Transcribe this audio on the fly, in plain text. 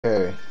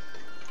Okay,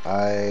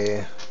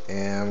 I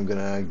am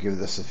gonna give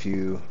this a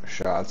few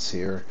shots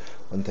here.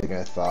 One thing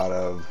I thought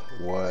of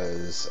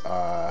was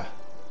I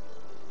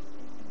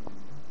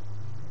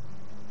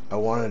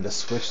wanted to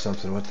switch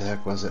something. What the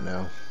heck was it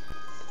now?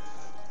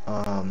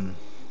 Um,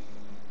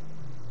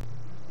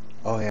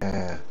 oh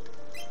yeah.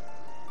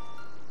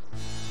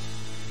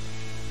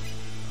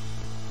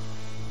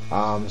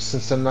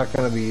 Since I'm not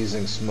gonna be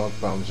using smoke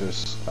bombs or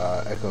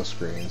echo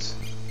screens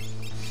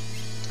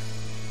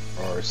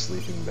or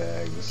sleeping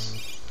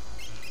bags,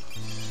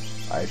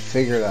 I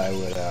figured I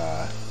would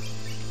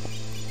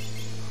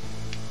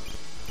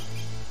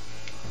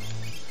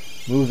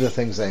move the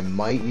things I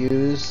might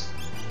use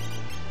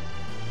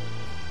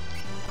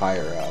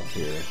higher up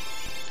here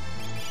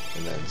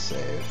and then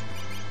save.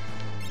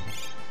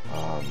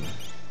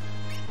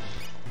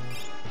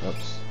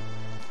 Oops.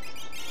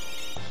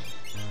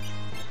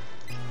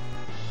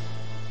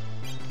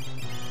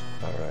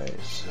 Alright,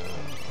 so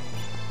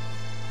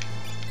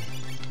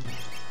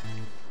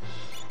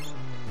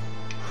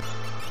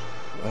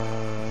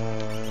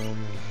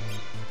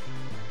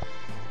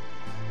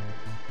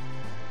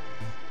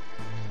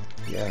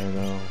yeah, I don't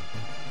know.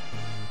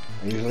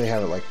 I usually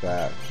have it like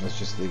that. Let's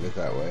just leave it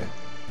that way.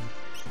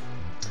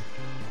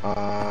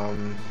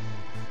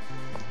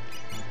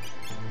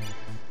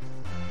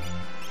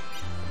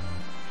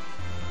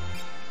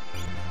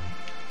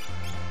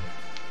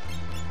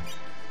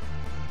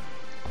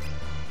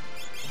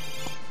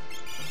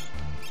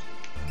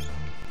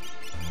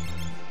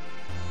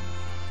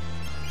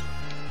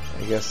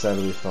 I guess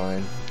that'll be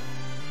fine.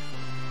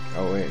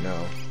 Oh wait,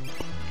 no.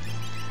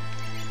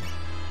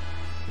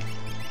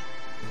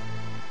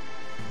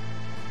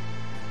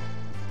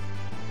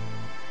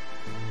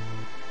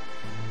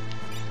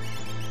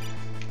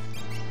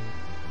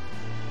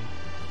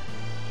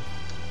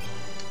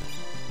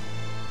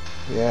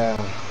 Yeah,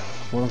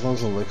 one of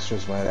those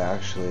elixirs might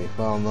actually,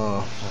 well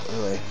no, not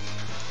really.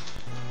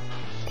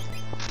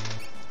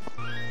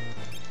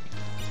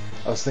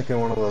 I was thinking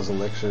one of those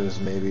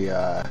elixirs maybe,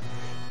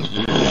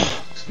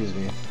 excuse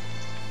me,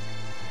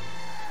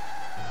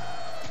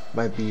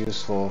 might be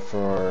useful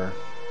for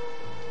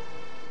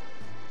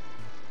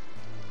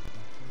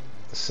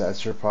the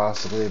Setzer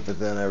possibly, but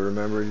then I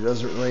remembered he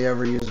doesn't really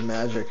ever use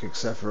magic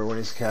except for when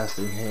he's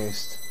casting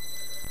haste.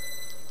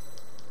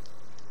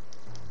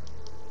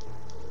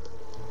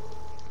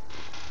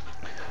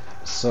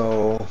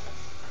 So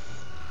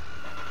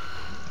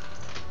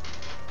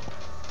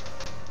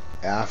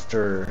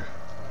after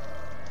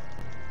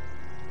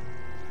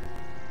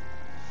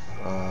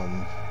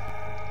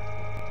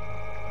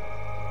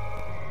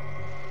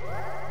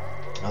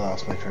I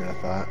lost my train of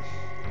thought.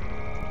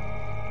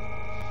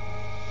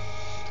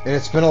 And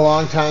it's been a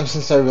long time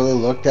since I really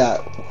looked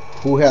at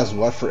who has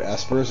what for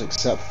espers,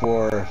 except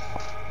for,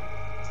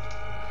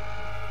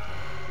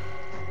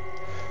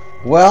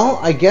 well,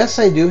 I guess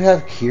I do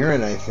have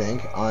Kieran, I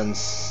think, on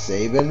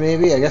Sabin,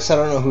 maybe. I guess I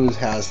don't know who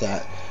has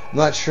that. I'm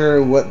not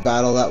sure what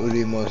battle that would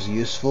be most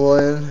useful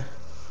in.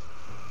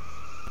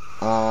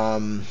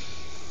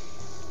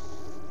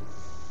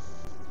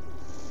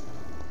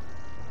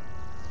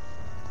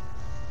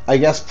 I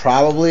guess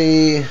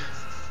probably, I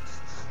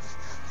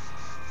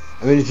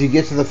mean, if you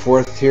get to the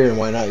 4th tier, and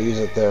why not use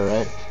it there,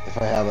 right? If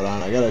I have it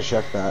on, I gotta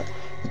check that.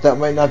 But that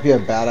might not be a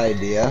bad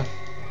idea,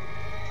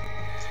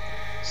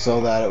 so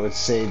that it would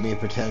save me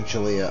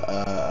potentially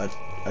a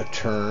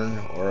turn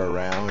or a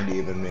round,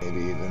 even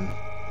maybe even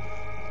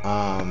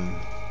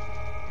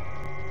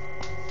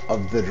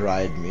of the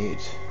dried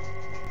meat,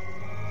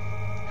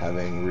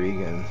 having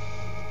Regan.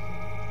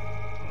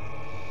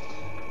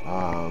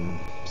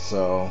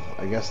 So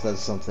I guess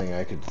that's something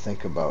I could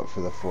think about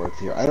for the 4th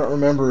tier. I don't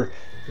remember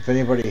if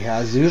anybody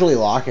has. Usually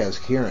Locke has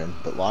Kieran,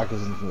 but Locke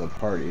isn't from the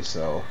party,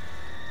 so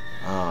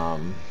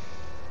and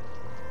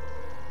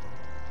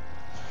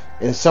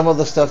some of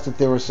the stuff that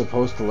they were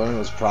supposed to learn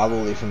was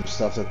probably from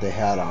stuff that they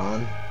had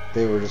on.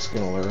 They were just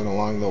going to learn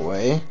along the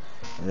way,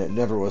 and it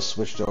never was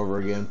switched over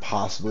again,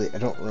 possibly. I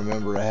don't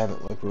remember. I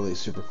haven't looked really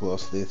super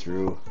closely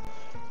through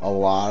a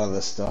lot of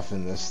the stuff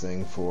in this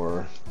thing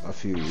for a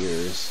few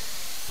years.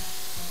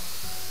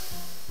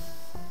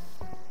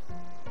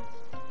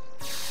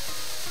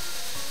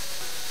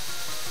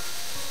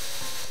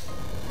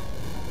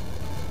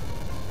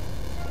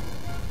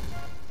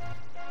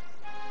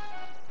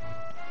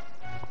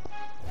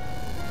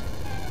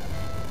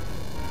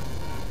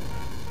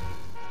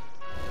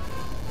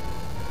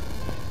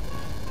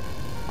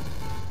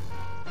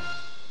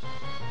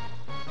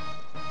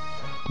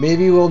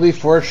 Maybe we'll be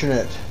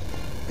fortunate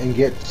and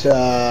get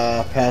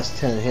past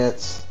 10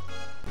 hits.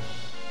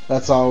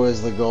 That's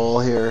always the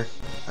goal here.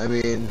 I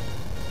mean,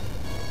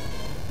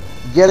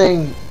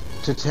 getting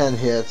to 10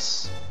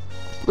 hits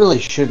really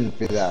shouldn't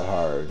be that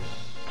hard.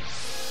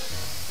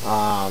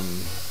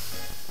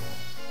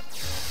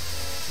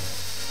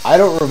 I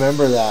don't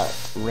remember that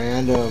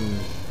random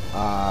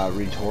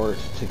retort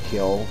to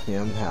kill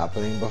him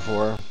happening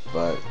before,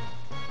 but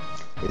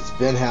it's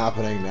been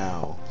happening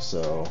now,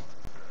 so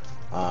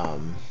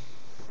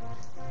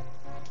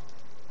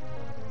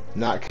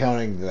Not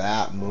counting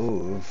that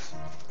move.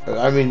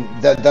 I mean,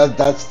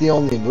 that's the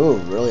only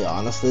move, really.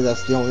 Honestly,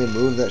 that's the only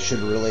move that should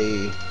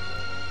really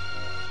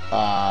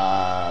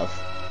uh,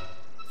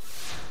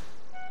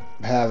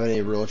 have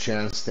any real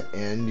chance to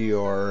end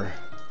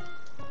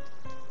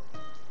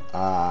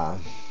uh,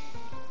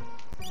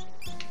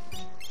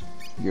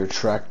 your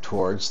trek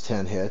towards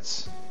 10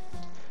 hits.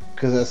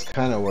 Because that's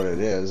kind of what it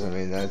is. I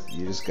mean, that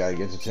you just gotta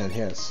get to 10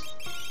 hits,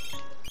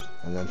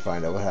 and then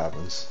find out what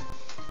happens.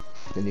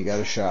 Then you got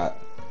a shot.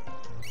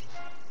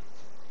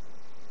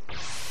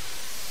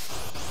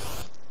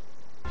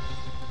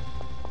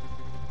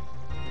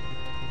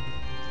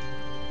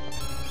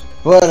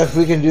 But if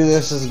we can do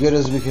this as good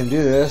as we can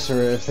do this,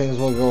 or if things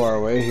will go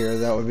our way here,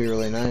 that would be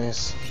really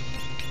nice.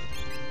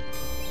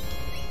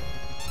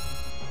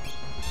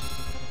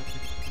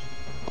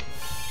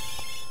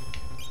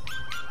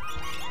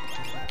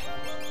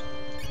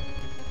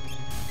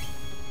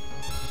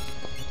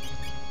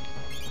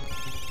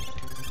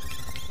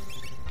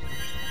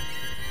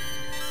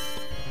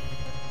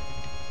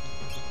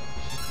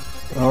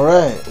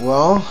 Alright,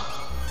 well,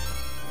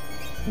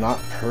 not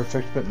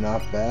perfect, but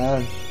not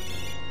bad.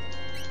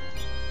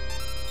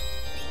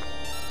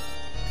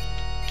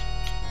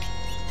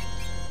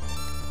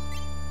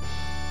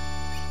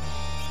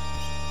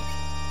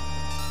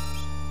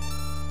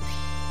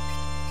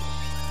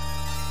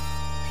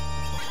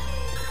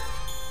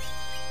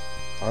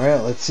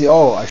 Alright, let's see.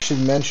 Oh, I should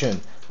mention,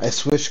 I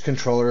switched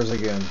controllers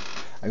again.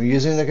 I'm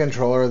using the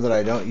controller that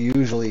I don't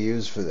usually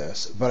use for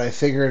this, but I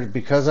figured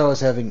because I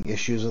was having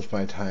issues with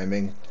my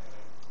timing,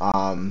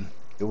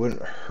 it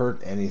wouldn't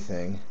hurt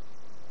anything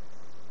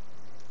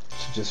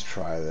to just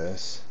try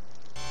this.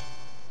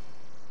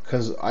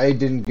 Because I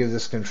didn't give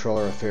this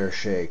controller a fair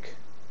shake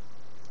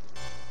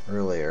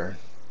earlier.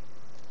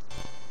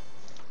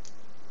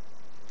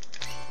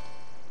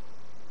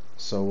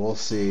 So we'll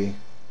see.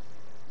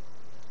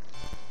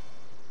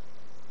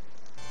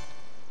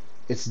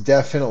 It's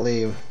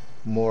definitely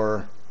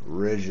more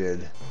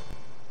rigid,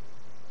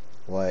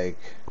 like,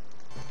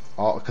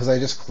 because I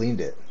just cleaned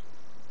it.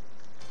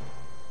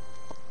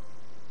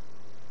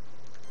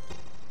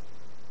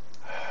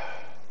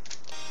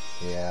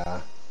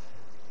 Yeah,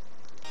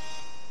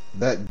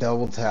 that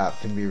double tap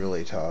can be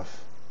really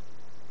tough.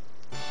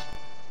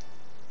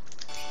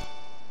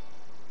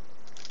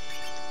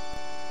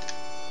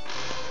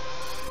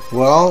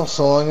 Well,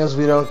 so long as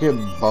we don't get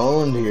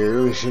boned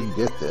here, we should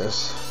get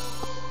this.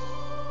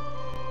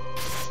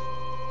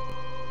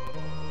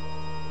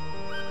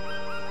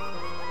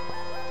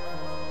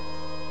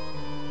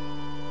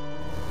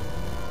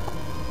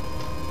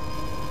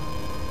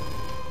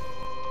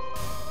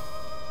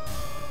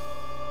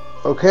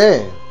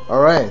 Okay,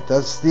 alright,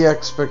 that's the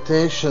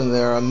expectation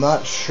there. I'm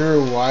not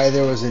sure why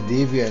there was a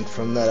deviant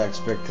from that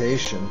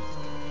expectation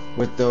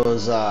with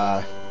those,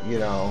 you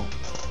know,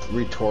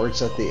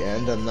 retorts at the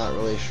end. I'm not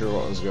really sure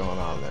what was going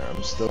on there.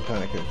 I'm still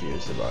kind of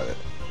confused about it.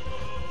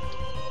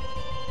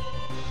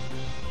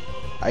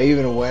 I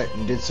even went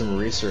and did some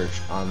research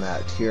on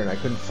that tier, and I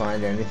couldn't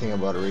find anything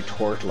about a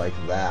retort like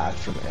that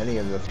from any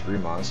of the 3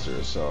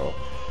 monsters, so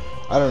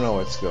I don't know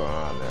what's going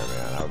on there,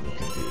 man. I'm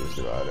confused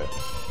about it.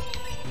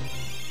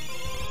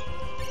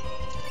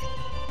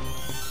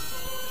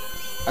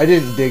 I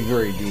didn't dig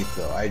very deep,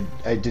 though.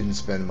 I didn't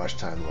spend much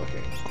time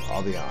looking,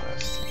 I'll be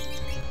honest.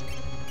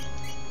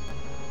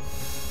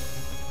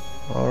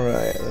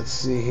 Alright, let's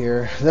see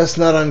here. That's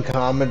not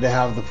uncommon to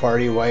have the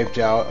party wiped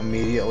out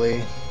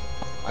immediately.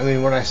 I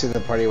mean, when I say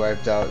the party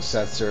wiped out,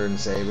 Setzer and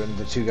Sabin,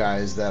 the 2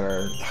 guys that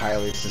are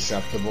highly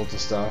susceptible to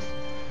stuff.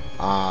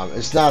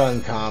 It's not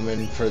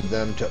uncommon for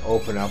them to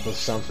open up with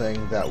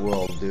something that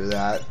will do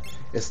that.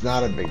 It's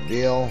not a big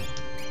deal.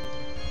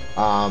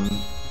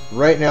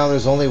 Right now,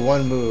 there's only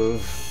one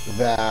move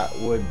that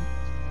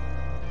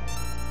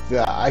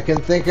I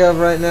can think of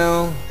right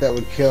now that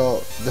would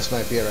kill. This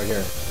might be it right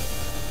here.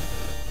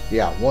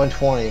 Yeah,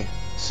 120.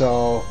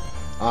 So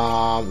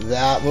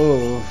that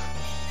move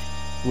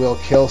will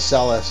kill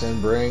Celis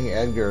and bring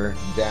Edgar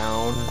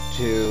down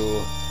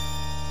to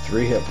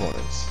 3 hit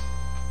points.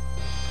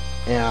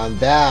 And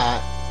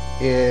that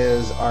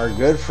is our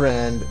good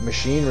friend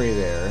Machinery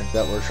there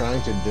that we're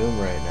trying to doom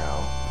right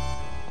now.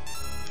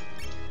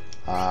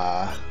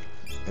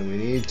 And we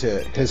need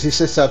to, because he's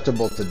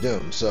susceptible to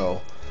doom,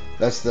 so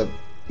that's the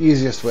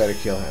easiest way to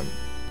kill him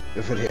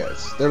if it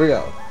hits. There we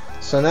go.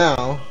 So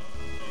now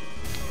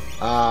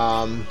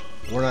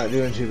we're not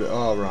doing too bad.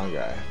 Oh, wrong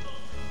guy.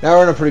 Now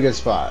we're in a pretty good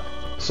spot.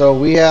 So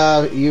we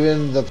have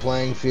even the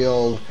playing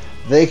field.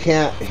 They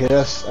can't hit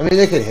us. I mean,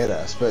 they could hit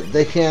us, but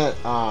they can't.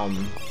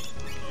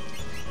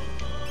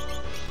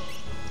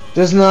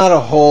 There's not a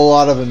whole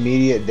lot of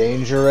immediate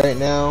danger right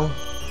now.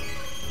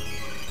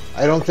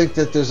 I don't think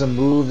that there's a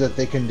move that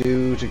they can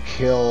do to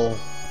kill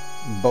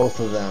both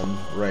of them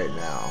right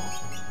now.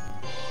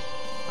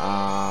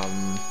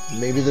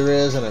 Maybe there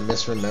is, and I'm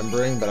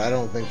misremembering, but I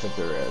don't think that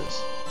there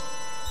is.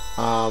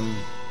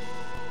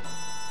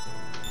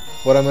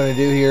 What I'm going to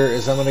do here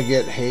is I'm going to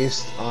get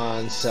haste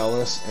on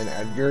Celis and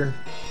Edgar,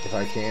 if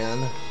I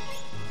can.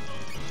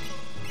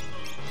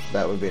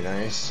 That would be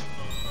nice.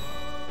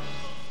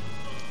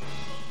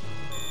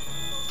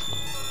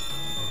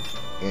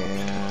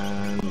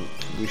 And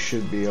we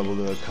should be able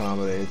to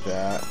accommodate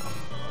that.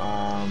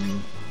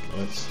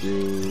 Let's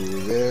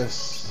do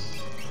this.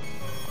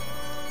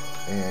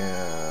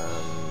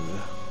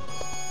 And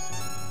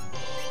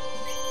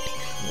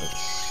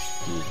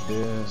let's do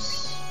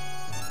this.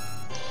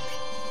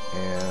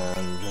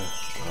 And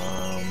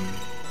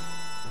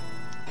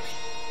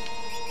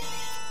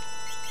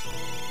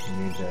we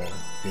need to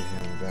get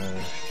him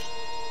banished.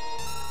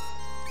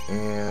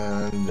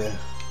 And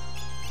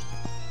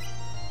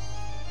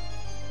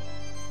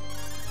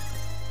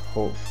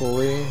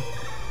hopefully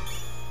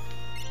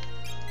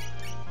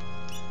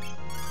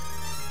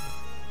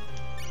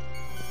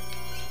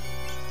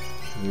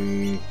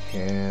we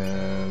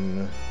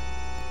can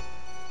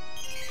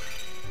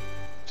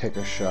take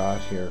a shot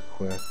here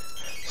quick.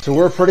 So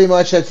we're pretty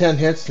much at 10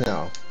 hits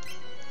now.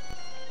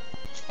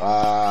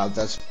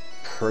 That's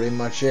pretty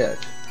much it.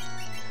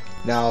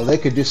 Now they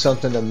could do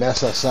something to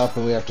mess us up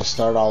and we have to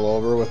start all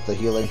over with the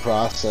healing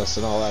process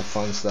and all that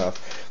fun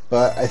stuff.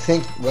 But I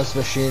think Rust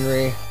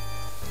Machinery,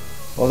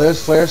 well,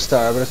 there's Flare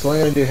Star, but it's only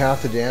going to do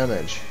half the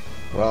damage.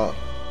 Well,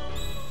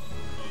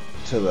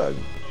 to the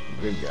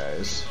good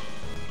guys.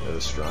 Or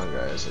the strong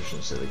guys, I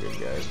shouldn't say the good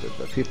guys, but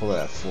the people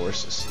that have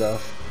force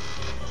stuff.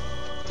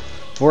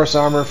 Force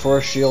armor,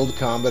 force shield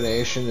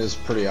combination is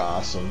pretty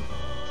awesome.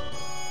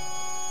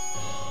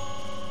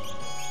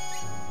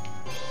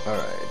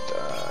 Alright,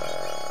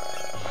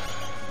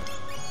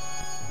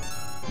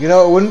 you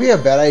know, it wouldn't be a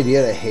bad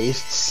idea to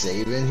haste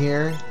save in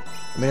here.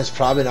 I mean, it's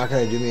probably not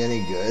going to do me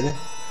any good,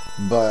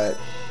 but,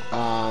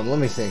 let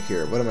me think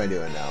here. What am I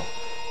doing now?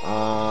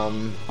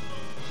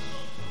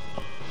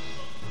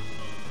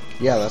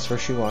 Yeah, that's where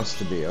she wants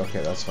to be.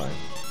 Okay, that's fine.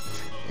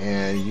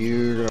 And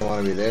you're going to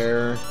want to be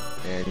there,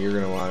 and you're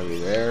going to want to be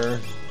there,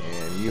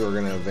 and you are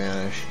going to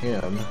vanish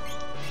him.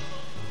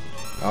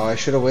 Oh, I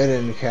should have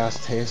waited and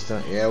cast haste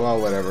on... Yeah, well,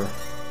 whatever.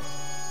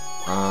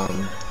 I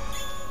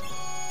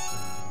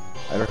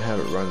don't have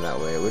it run that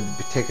way. It would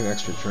take an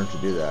extra turn to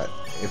do that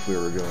if we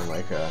were doing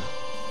like a...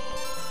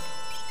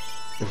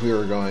 If we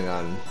were going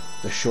on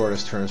the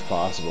shortest turns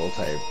possible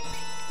type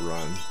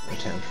run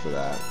attempt for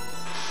that.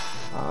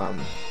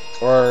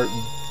 Or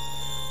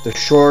the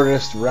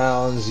shortest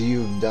rounds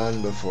you've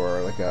done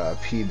before, like a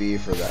PB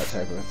for that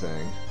type of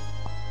thing.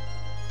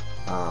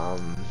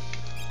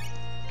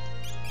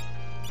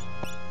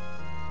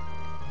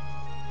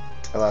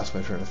 I lost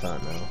my train of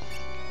thought now.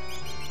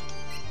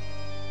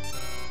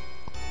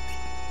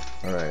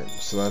 Alright,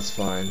 so that's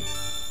fine.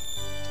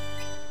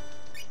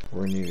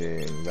 We're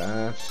needing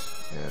that,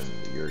 and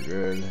you're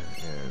good,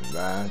 and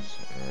that,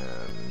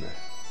 and...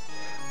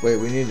 Wait,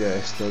 we need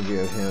to still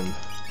give him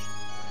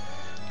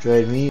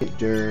dried meat,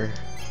 der.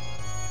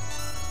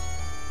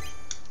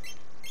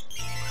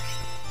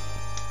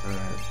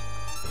 Alright.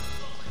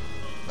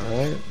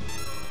 Alright.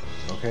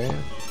 Okay.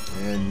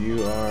 And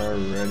you are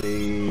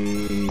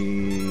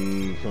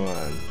ready. Come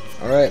on.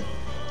 Alright.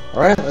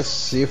 Alright, let's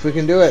see if we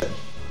can do it.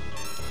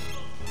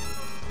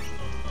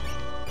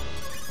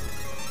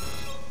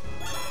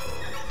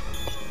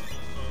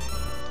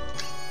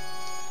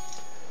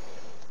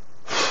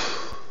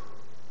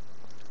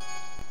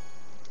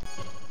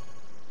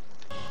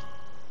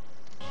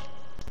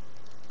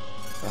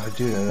 Oh,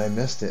 dude, and I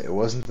missed it. It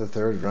wasn't the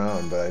third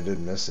round, but I did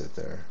miss it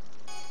there.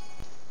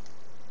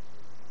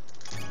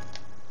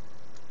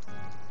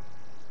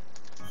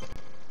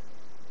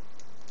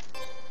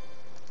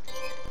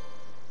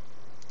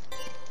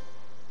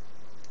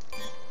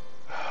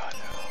 Oh,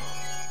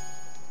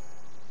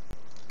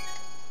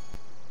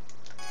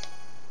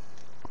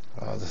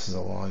 no. Oh, this is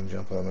a long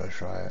jump, but I'm going to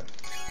try it.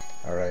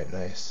 Alright,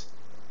 nice.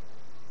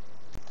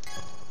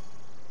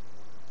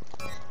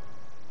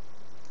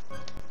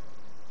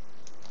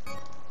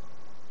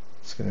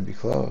 It's going to be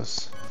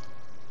close.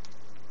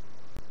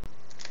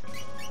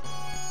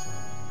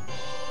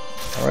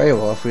 Alright,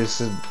 well,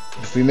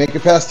 if we make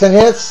it past 10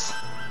 hits,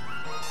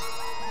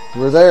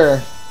 we're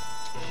there.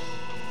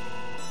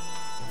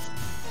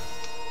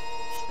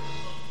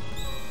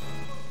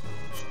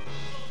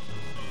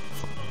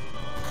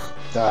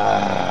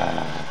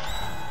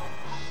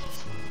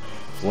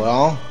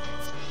 Well,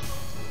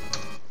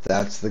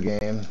 that's the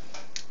game.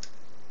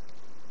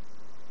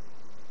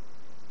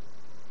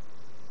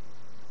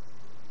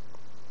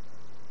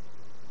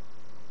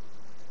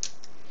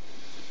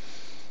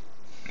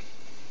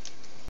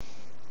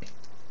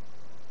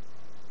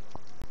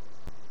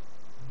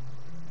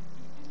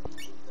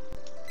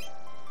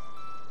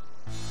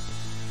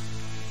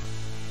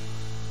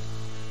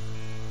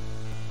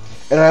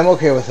 And I'm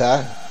okay with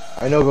that.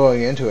 I know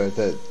going into it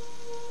that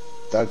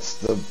that's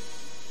the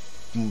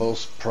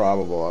most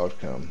probable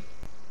outcome.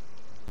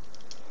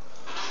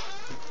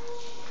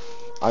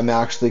 I'm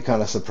actually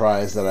kind of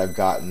surprised that I've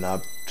gotten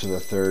up to the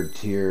third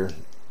tier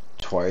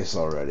twice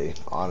already,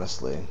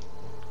 honestly.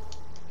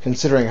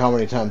 Considering how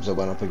many times I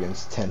went up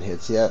against 10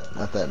 hits yet,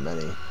 not that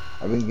many.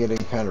 I've been getting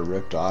kind of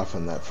ripped off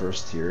in that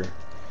first tier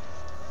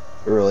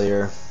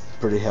earlier,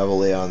 pretty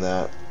heavily on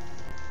that.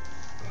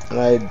 And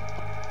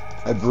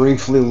I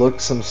briefly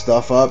looked some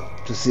stuff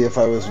up to see if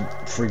I was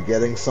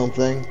forgetting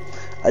something.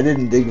 I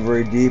didn't dig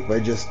very deep. I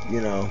just,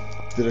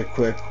 did a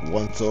quick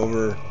once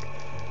over.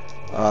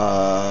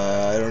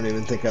 I don't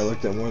even think I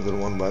looked at more than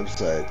one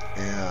website,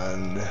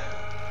 and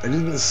I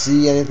didn't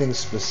see anything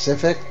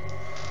specific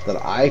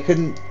that I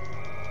couldn't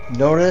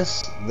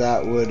notice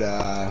that would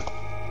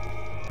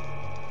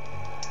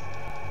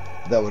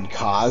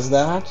cause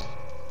that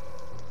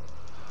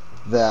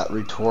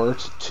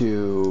retort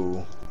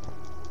to,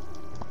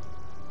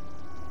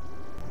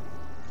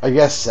 I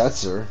guess,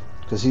 Setzer,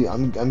 because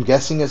I'm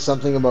guessing it's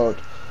something about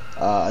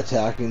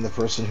attacking the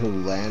person who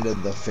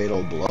landed the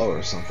fatal blow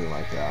or something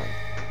like that.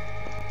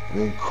 I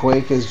mean,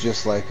 Quake is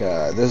just like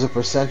there's a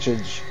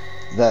percentage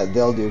that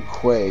they'll do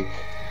Quake,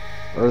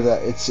 or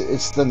that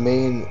it's the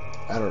main,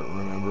 I don't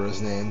remember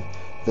his name,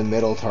 the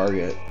middle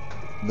target,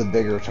 the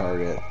bigger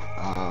target,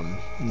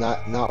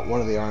 not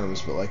one of the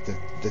arms, but like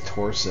the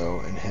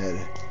torso and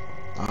head.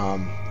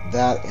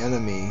 That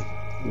enemy,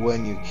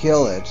 when you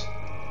kill it,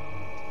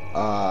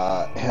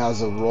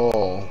 has a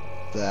roll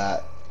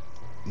that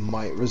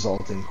might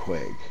result in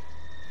Quake.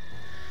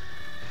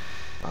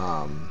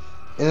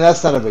 And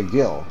that's not a big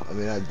deal. I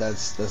mean,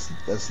 that's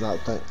not.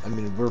 I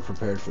mean, we're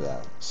prepared for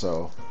that,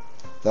 so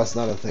that's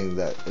not a thing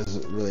that is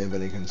really of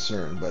any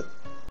concern. But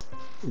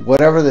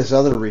whatever this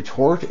other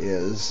retort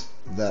is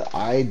that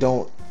I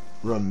don't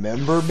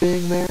remember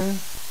being there,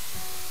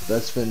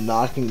 that's been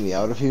knocking me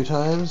out a few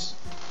times.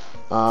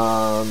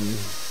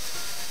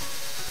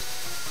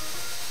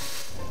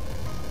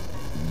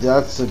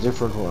 That's a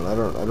different one. I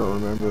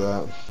don't remember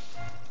that.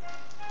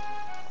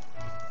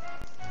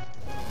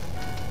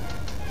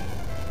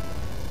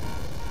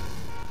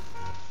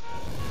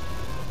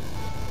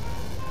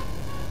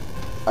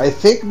 I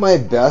think my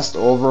best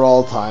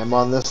overall time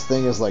on this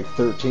thing is like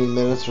 13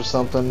 minutes or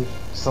something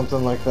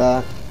like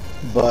that.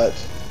 But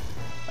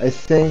I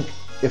think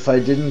if I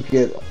didn't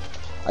get,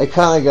 I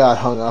kind of got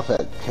hung up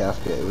at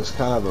Kefka. It was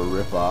kind of a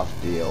rip-off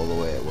deal the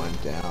way it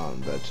went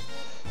down, but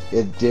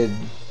it did.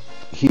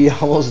 He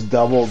almost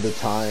doubled the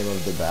time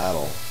of the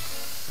battle.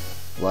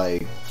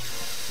 Like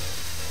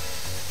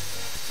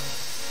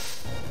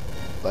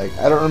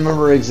I don't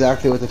remember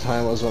exactly what the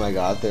time was when I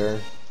got there,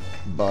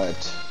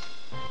 but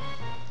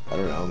I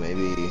don't know,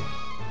 maybe,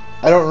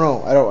 I don't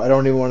know, I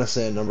don't even want to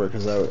say a number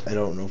because I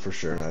don't know for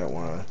sure, and I don't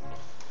want to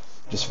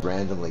just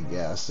randomly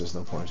guess. There's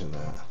no point in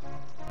that.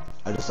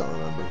 I just don't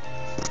remember.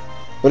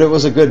 But it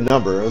was a good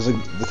number.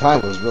 The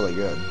time was really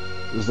good.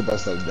 It was the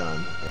best I've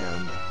done,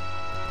 and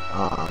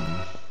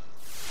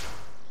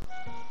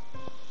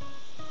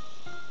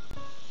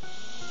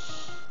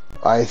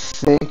I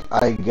think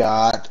I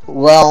got,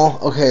 well,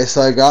 okay,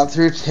 so I got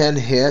through 10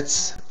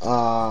 hits.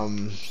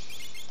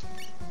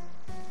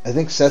 I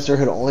think Setzer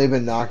had only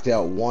been knocked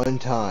out one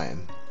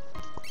time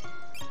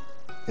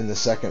in the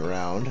second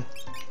round.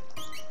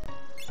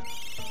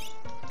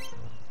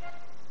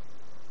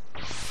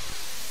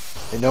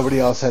 And nobody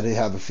else had to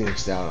have a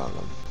Phoenix down on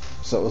them.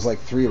 So it was like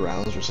 3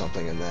 rounds or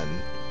something, and then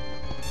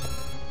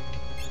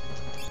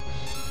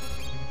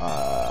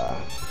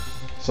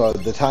so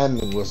the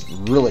timing was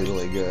really,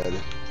 really good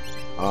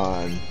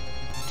on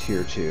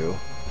Tier 2.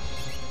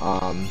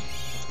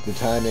 The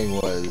timing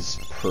was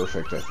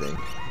perfect, I think.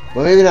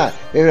 Well, maybe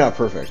not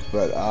perfect,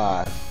 but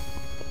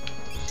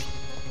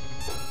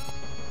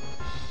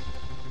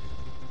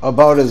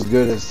about as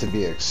good as to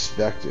be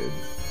expected.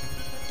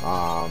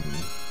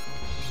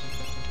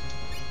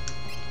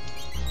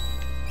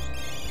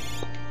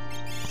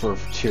 For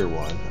Tier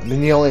 1. I mean,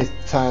 the only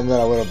time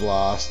that I would have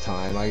lost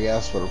time, I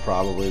guess, would have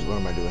probably, what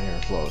am I doing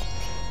here, float?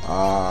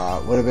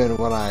 Would have been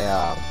when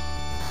I,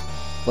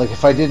 like,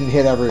 if I didn't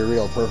hit every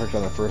reel perfect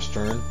on the first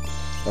turn,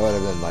 that would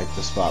have been, like,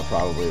 the spot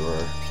probably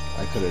where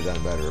I could have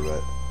done better,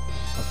 but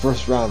the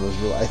first round was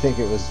really, I think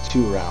it was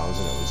 2 rounds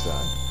and it was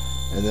done.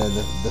 And then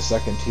the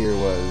second tier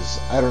was,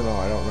 I don't know,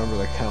 I don't remember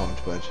the count,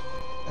 but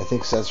I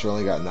think Setzer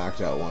only got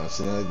knocked out once.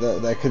 And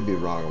that could be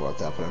wrong about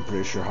that, but I'm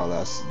pretty sure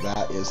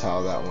that is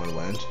how that one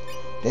went.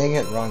 Dang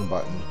it, wrong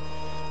button.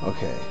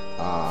 Okay,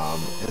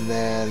 and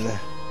then,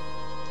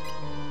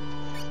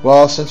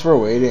 well, since we're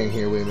waiting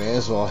here, we may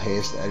as well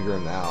haste Edgar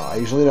now. I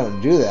usually don't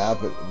do that,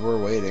 but we're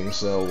waiting,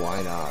 so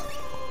why not?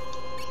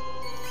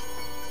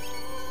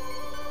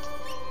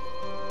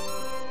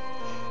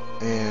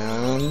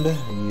 And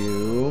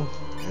you,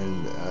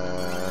 and,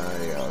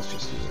 yeah, let's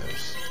just do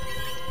this.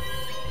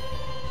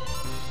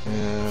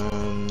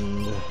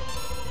 And,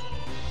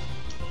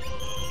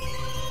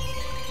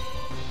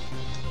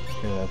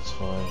 okay, that's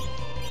fine.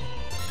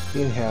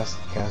 You can cast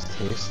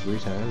haste 3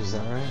 times, is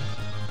that right?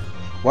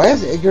 Why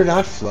is Edgar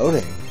not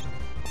floating?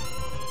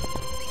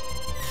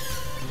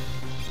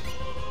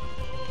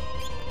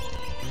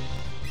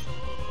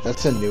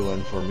 That's a new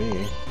one for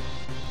me.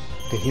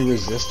 Can he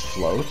resist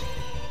float?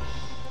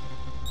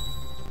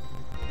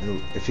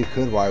 And if he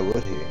could, why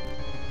would he?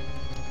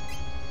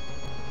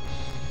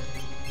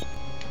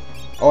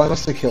 Oh, I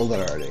must have killed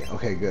it already.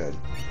 Okay, good.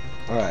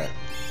 Alright.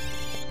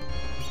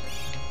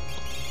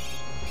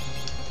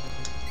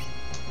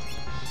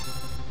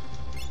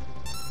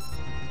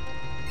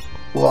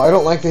 Well, I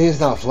don't like that he's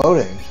not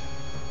floating.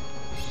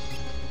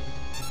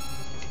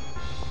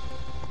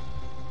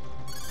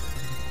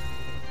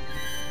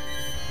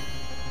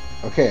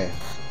 Okay,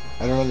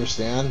 I don't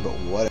understand, but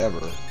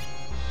whatever.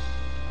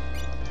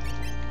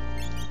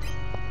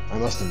 I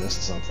must have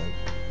missed something.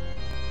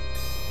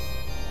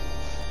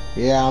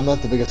 Yeah, I'm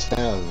not the biggest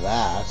fan of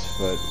that,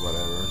 but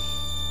whatever.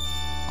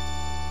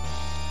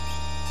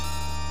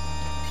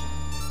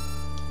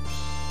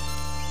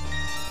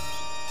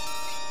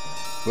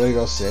 Way to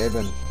go,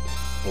 Saban.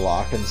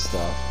 Blocking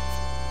stuff.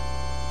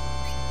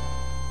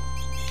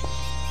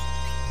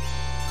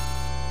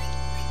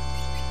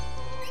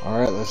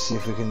 Alright, let's see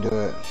if we can do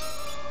it.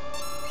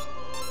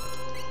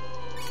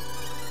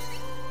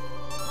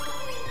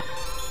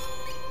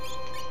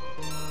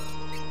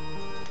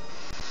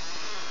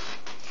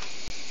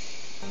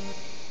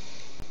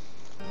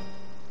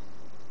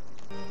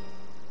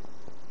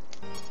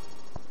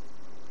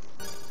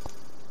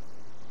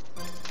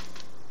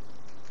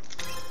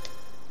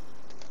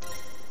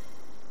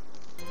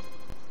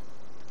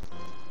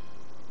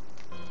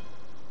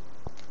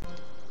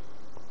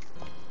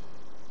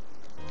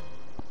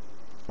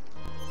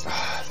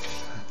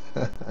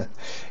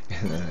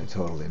 And then I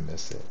totally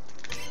missed it.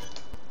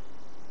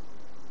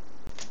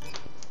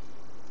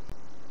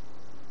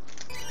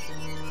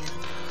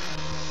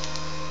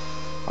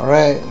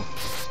 Alright.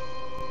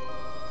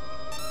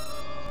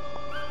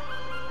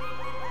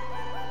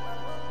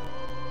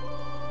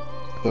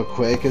 The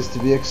quake is to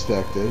be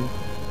expected.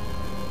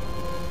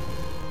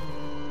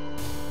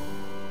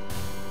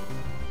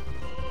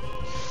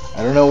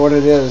 I don't know what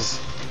it is,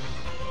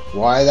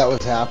 why that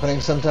was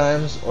happening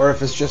sometimes, or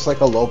if it's just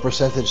like a low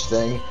percentage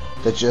thing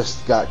that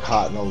just got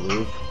caught in a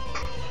loop.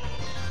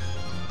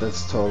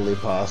 That's totally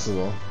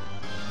possible.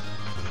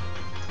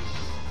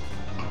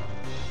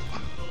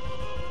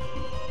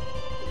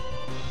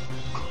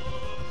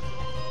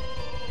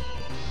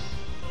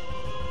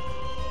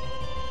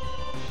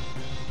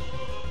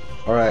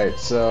 Alright,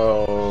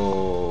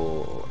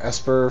 so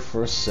Esper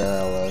for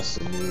Salus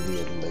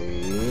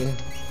immediately.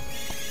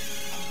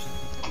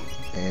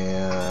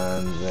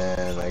 And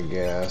then I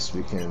guess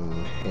we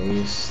can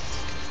haste.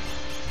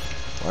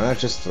 Why not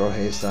just throw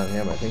haste on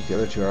him? I think the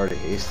other two are already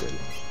hasted.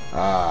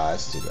 Ah,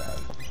 that's too bad.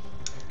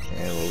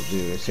 And we'll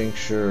do a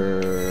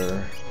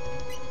tincture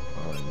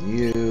on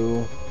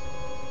you.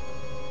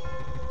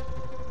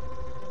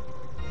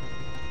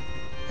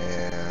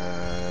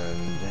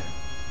 And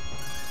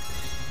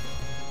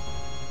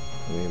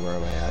where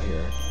am I at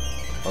here?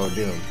 Oh,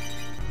 Doom.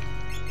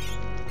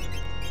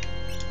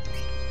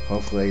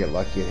 Hopefully I get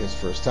lucky at his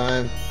first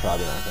time.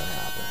 Probably not going to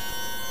happen.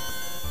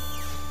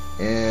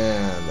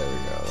 And there we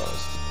go. That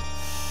was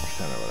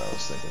kind of what I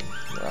was thinking.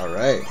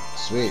 Alright,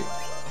 sweet.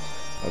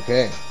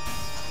 Okay.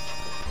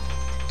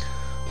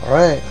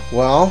 Alright,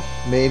 well,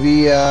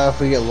 maybe if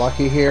we get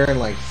lucky here in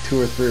like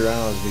 2 or 3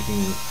 rounds, we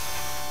can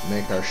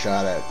make our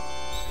shot at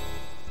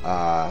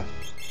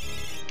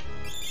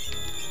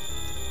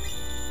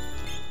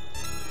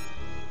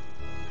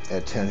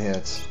 10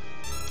 hits.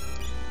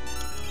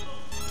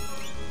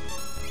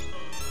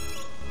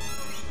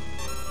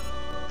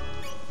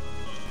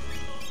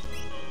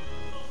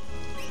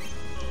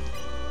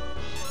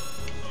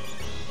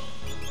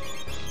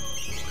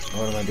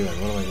 What am I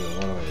doing? What am I doing?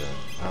 What am I doing?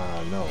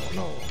 No.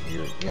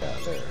 Yeah,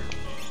 there.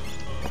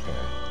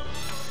 Okay.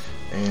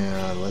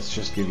 And let's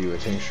just give you a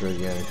tincture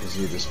again, because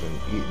you've just been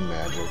eating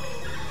magic.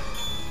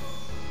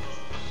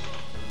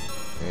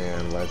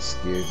 And let's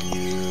give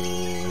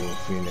you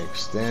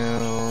Phoenix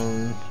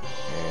down.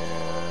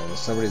 And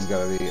somebody's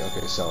got to be...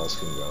 Okay, Celis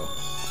can go.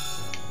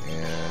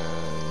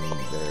 And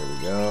there we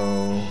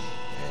go.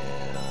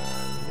 And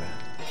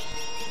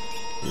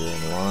you're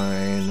in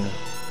line.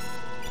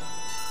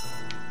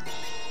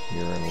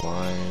 You're in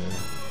line.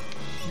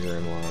 You're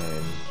in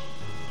line.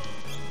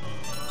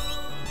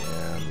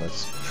 And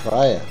let's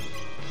try it.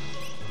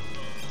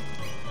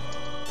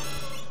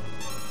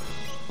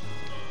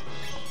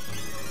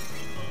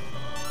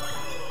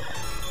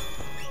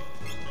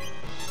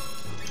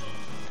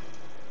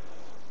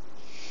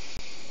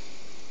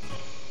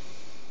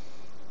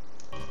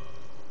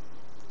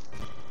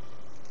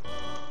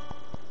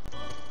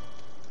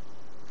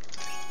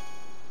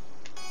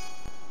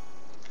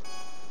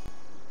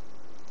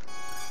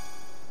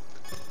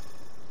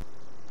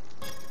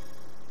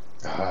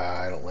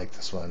 I don't like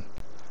this one.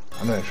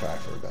 I'm going to try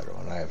for a better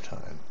one. I have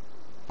time.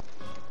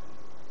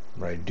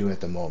 But I do at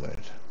the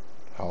moment.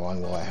 How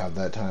long will I have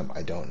that time?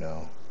 I don't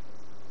know.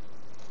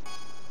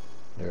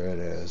 There it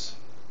is.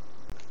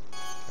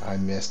 I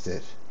missed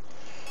it.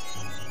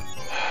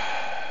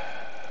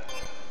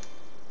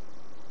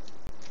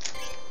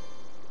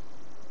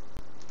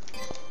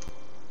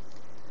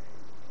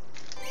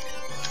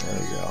 There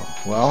we go.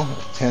 Well,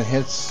 if 10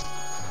 hits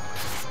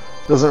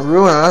doesn't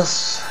ruin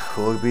us,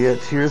 we'll be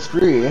at tier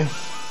 3.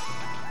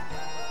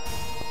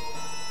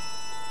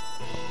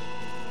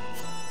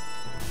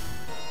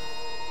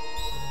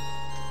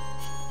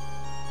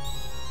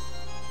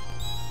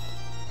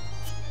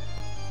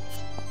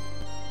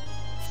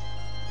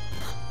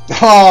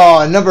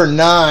 Oh, number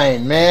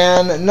 9,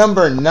 man.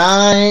 Number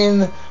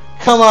 9.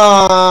 Come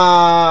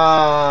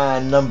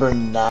on. Number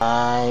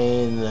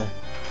 9.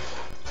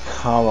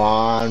 Come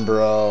on,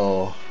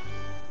 bro.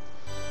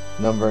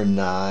 Number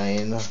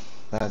 9.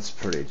 That's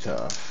pretty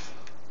tough.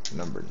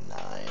 Number 9.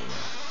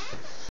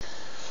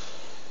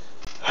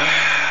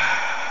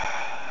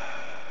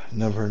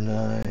 Number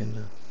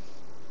 9.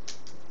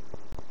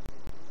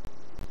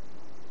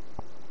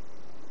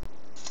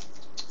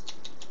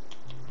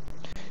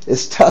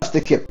 It's tough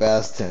to get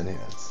past 10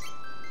 hits.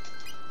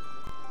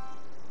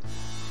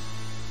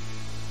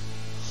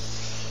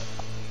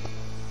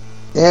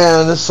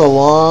 And so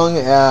long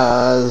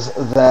as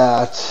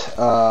that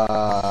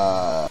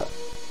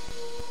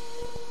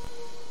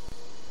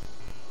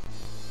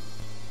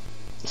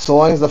so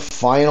long as the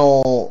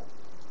final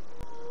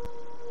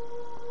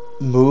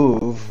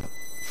move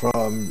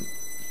from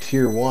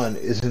tier 1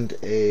 isn't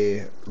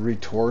a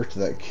retort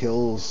that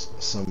kills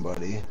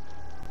somebody,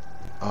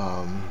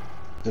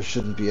 there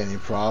shouldn't be any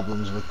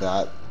problems with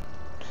that.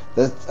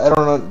 I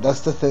don't know,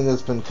 that's the thing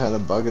that's been kind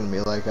of bugging me.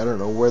 Like, I don't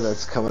know where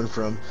that's coming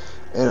from,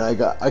 and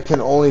I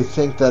can only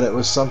think that it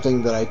was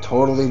something that I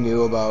totally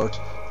knew about,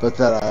 but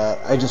that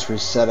I just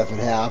reset if it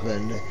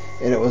happened,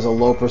 and it was a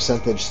low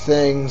percentage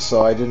thing,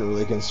 so I didn't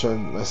really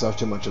concern myself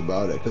too much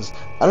about it, because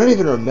I don't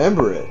even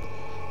remember it.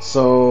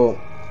 So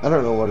I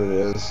don't know what it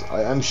is.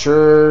 I'm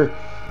sure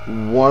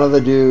one of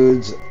the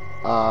dudes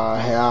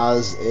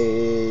has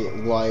a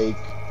like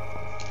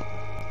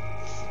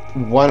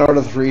 1 out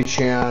of 3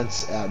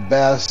 chance at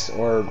best,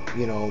 or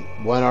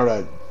 1 out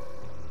of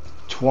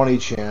 20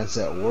 chance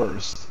at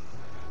worst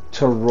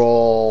to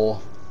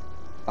roll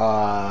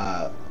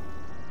that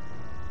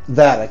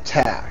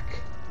attack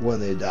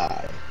when they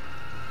die.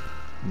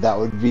 That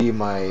would be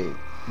my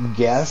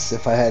guess,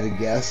 if I had to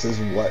guess, is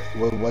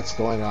what's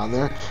going on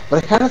there.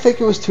 But I kind of think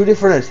it was 2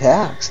 different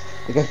attacks.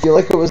 Like, I feel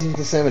like it wasn't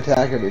the same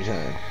attack every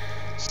time.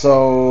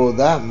 So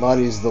that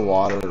muddies the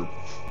water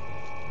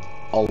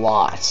a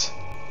lot.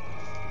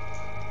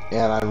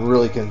 And I'm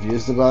really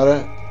confused about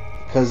it,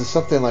 because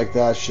something like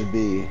that should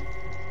be,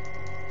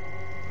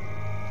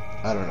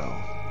 I don't know,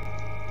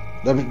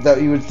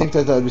 that you would think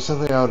that would be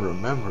something I would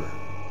remember,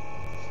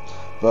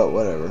 but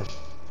whatever.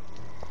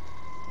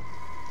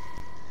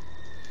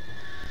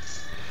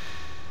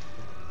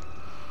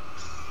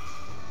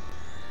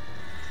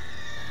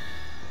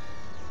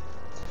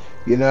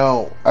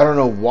 I don't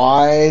know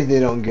why they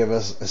don't give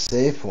us a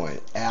save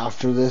point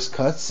after this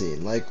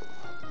cutscene. Like,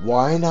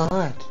 why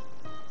not?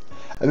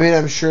 I mean,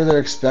 I'm sure they're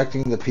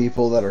expecting the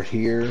people that are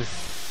here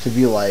to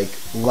be like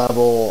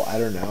level, I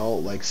don't know,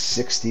 like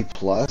 60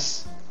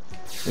 plus.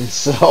 And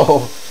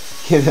so,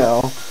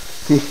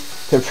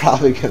 they're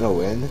probably going to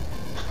win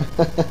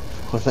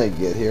when they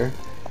get here.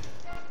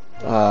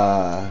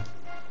 I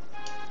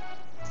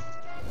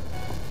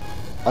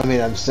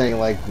mean, I'm saying,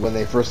 like, when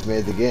they first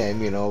made the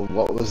game,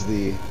 what was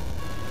the,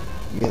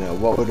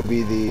 what would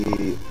be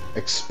the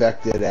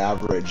expected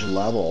average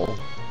level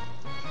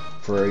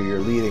for your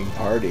leading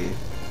party?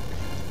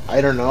 I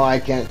don't know. I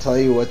can't tell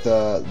you what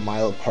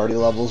my party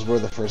levels were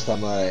the first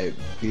time I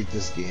beat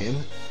this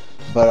game,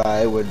 but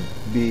I would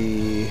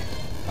be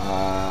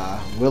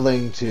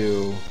willing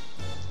to.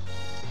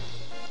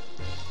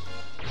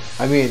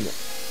 I mean,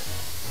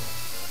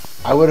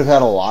 I would have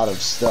had a lot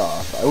of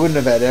stuff. I wouldn't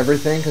have had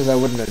everything because I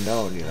wouldn't have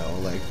known.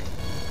 Like,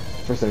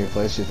 first time you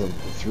play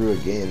through a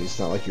game, it's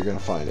not like you're gonna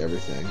find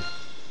everything.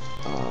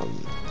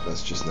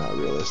 That's just not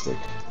realistic.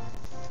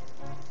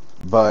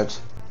 But.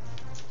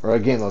 Or a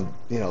game of,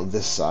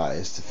 this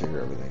size to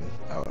figure everything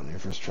out on your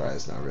first try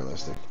is not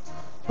realistic.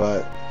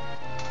 But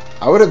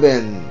I would have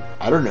been,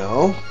 I don't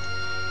know.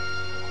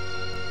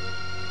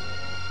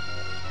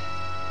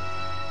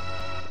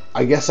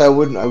 I guess I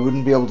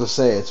wouldn't be able to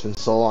say. It's been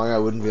so long I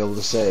wouldn't be able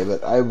to say,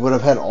 but I would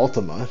have had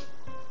Ultima.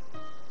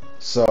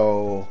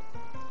 So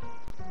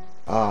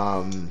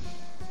and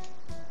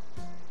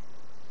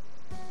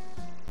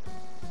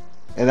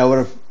I would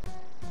have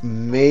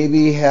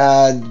maybe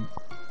had,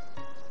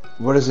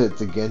 what is it,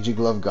 the Genji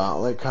Glove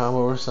Gauntlet combo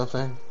or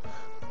something?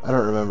 I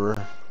don't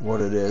remember what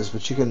it is,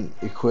 but you can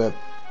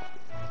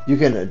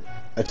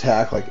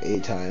attack like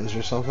 8 times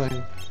or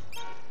something.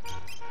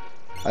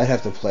 I'd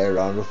have to play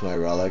around with my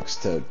relics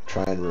to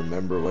try and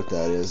remember what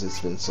that is. It's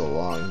been so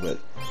long, but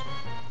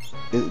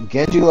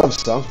Genji Glove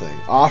something.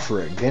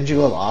 Offering. Genji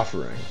Glove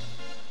Offering.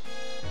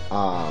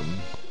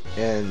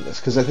 And it's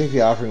because I think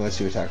the Offering lets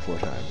you attack 4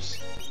 times,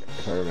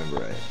 if I remember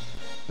right.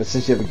 But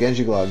since you have a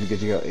Genji Glove, you get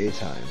to go 8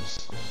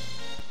 times.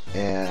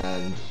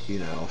 And,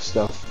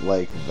 stuff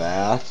like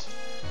that.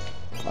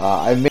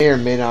 I may or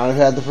may not have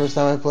had the first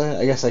time I played.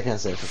 I guess I can't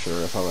say for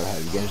sure if I would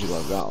have had Genji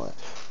Glove Gauntlet.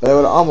 But I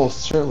would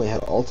almost certainly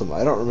had Ultima.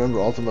 I don't remember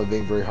Ultima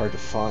being very hard to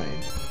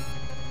find,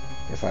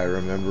 if I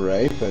remember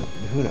right, but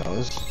who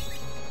knows.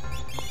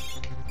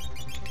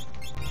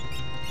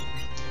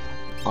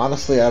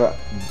 Honestly,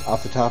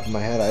 off the top of my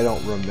head, I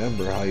don't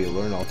remember how you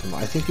learn Ultima.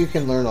 I think you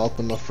can learn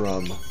Ultima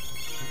from...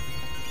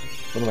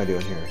 What am I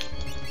doing here?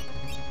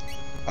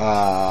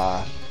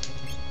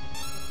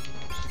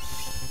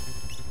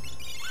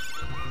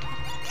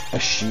 a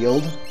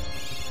shield.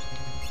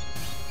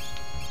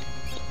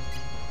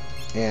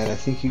 And I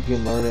think you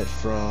can learn it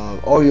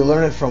from... Oh, you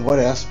learn it from what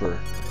Esper?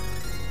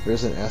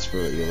 There's an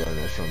Esper that you learn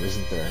it from,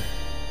 isn't there?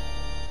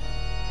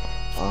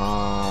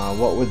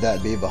 What would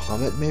that be?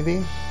 Bahamut,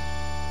 maybe?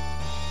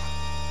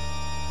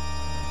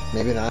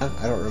 Maybe not.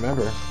 I don't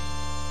remember.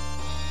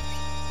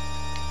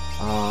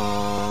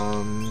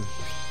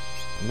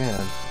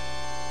 Man.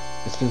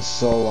 It's been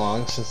so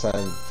long since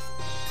I've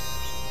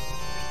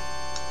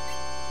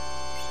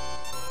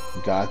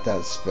got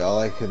that spell,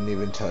 I couldn't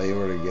even tell you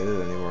where to get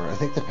it anymore. I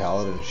think the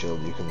Paladin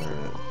Shield, you can learn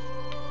it.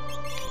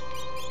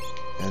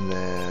 And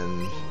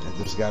then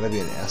there's got to be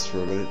an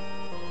Esper, but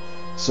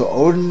so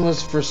Odin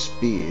was for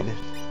speed.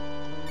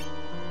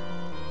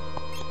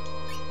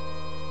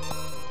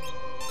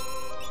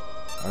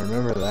 I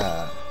remember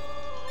that.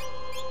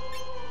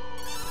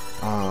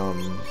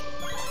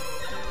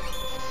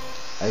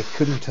 I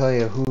couldn't tell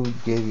you who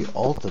gave you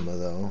Ultima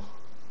though.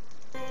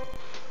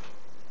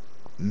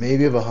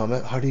 Maybe a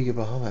Bahamut. How do you get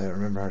Bahamut? I don't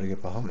remember how to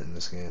get Bahamut in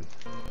this game.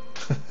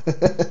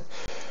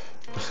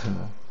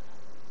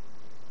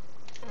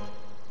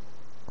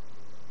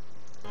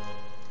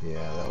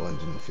 Yeah, that one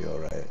didn't feel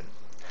right.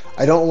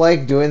 I don't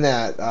like doing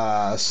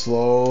that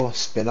slow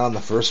spin on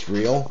the first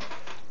reel.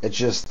 It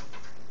just...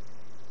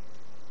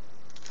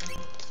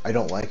 I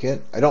don't like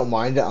it. I don't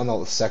mind it on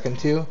the second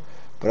two,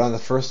 but on the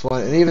first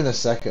one, and even the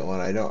second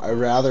one, I don't. I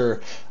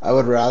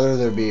would rather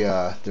there be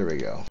a... There we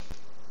go.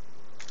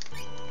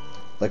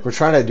 Like, we're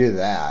trying to do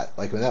that.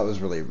 Like, when that was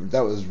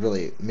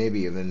really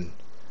maybe even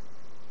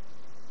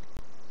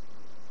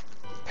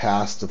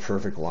past the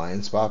perfect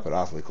line spot, but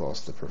awfully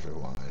close to the perfect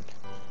line.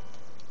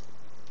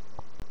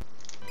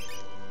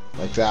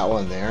 Like that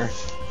one there.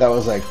 That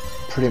was like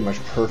pretty much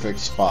perfect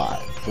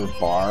spot for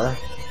bar.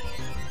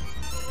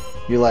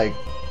 You like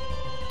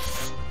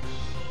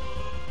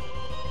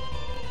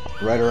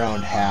right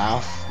around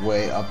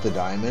halfway up the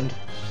diamond.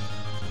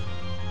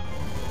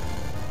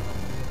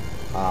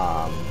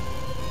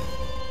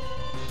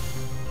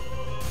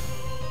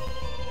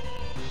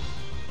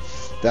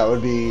 That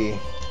would be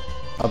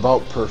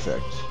about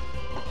perfect.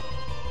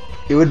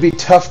 It would be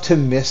tough to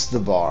miss the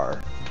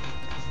bar.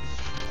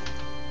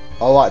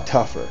 A lot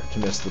tougher to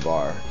miss the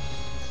bar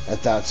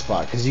at that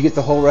spot because you get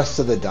the whole rest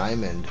of the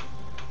diamond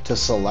to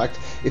select.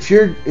 If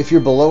you're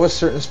below a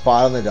certain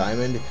spot on the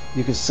diamond,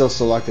 you can still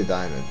select a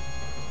diamond.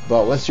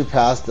 But once you're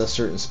past a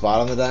certain spot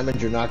on the diamond,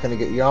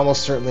 you're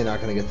almost certainly not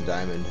going to get the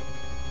diamond.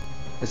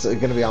 It's going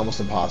to be almost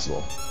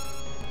impossible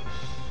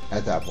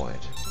at that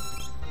point.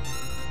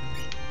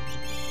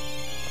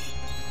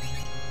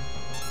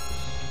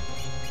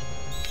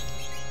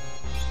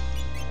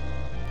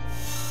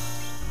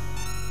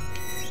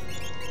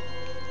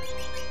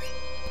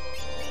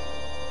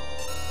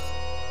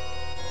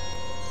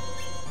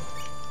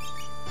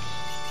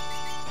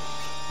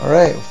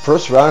 Alright,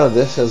 first round of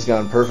this has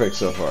gone perfect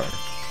so far.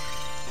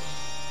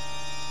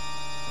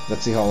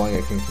 Let's see how long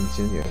it can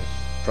continue.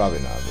 Probably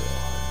not very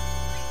long.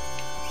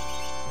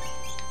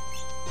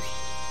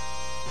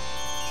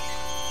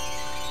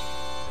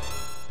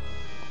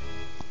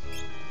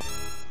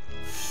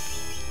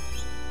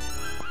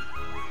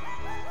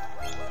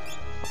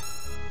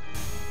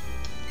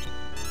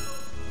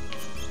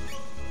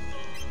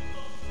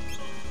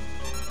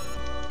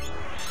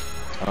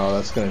 Oh,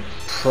 that's gonna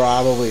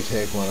probably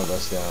take one of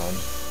us down.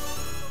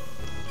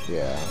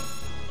 Yeah.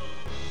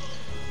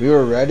 We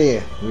were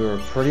ready. We were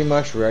pretty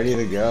much ready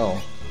to go.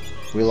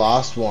 We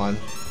lost one.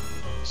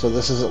 So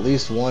this is at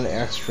least one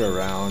extra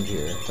round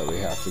here that we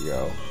have to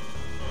go.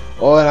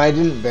 Oh, and I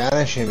didn't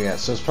banish him yet,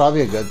 so it's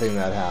probably a good thing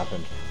that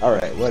happened.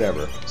 Alright,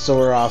 whatever. So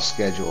we're off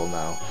schedule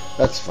now.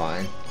 That's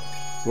fine.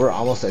 We're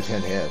almost at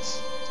 10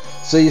 hits.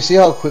 So you see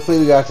how quickly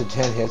we got to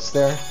 10 hits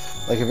there?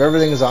 Like if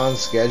everything's on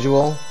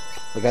schedule,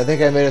 like I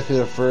think I made it through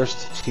the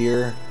first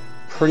tier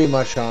pretty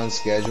much on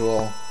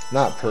schedule.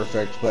 Not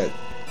perfect, but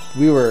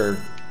we were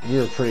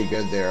pretty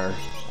good there,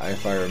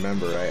 if I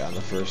remember right, on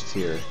the first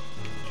tier.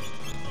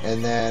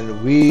 And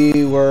then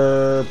we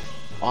were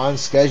on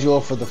schedule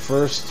for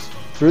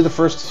through the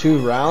first two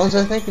rounds,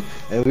 I think,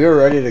 and we were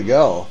ready to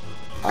go.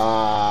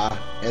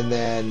 And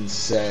then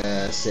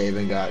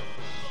Saban got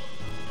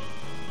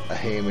a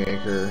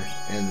haymaker,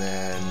 and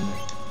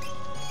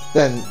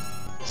then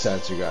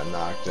Setzer got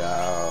knocked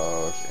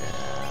out,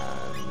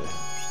 and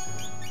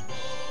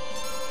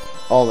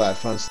all that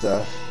fun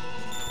stuff.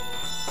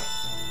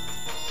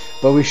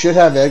 But we should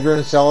have Edgar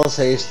and Celis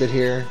hasted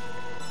here.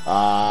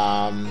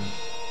 Garbage.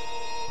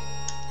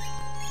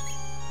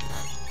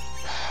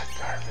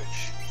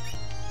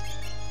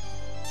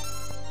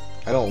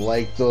 I don't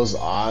like those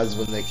odds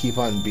when they keep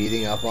on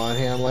beating up on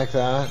him like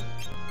that.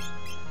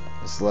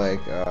 It's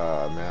like,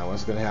 man,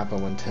 what's gonna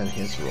happen when 10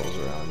 hits rolls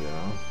around, you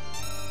know?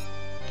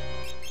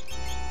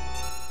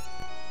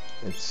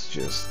 It's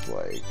just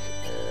like,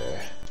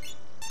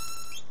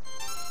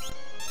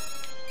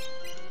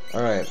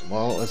 Alright,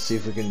 well, let's see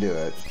if we can do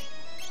it.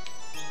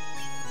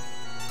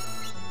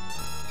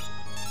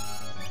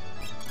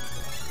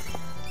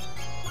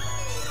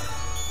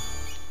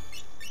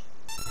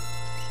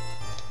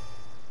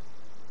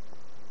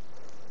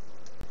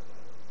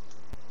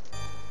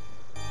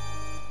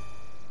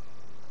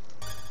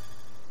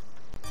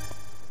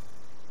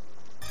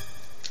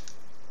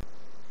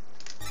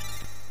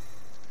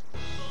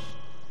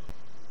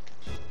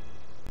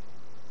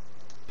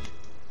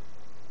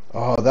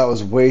 Oh, that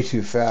was way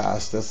too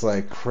fast. That's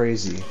like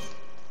crazy.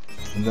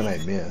 And then I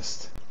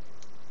missed.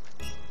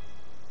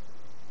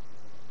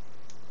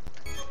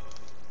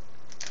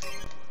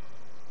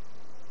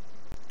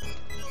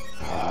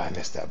 Oh, I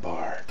missed that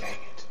bar. Dang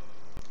it.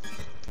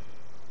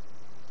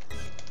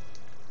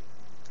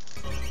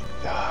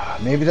 Ah,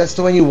 maybe that's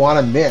the one you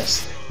want to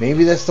miss.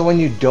 Maybe that's the one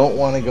you don't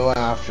want to go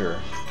after.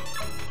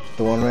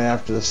 The one right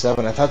after the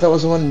 7. I thought that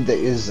was the one that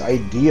is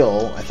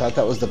ideal. I thought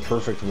that was the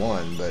perfect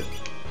one, but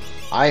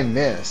I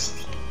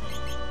missed.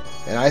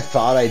 And I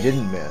thought I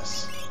didn't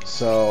miss.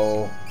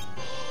 So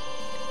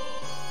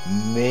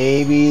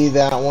maybe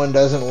that one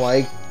doesn't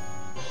like,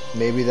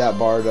 maybe that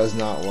bar does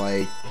not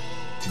like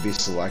to be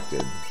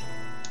selected.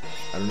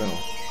 I don't know.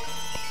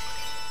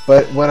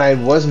 But when I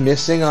was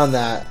missing on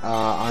that,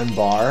 on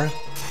bar,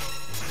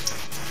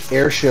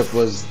 airship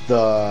was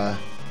what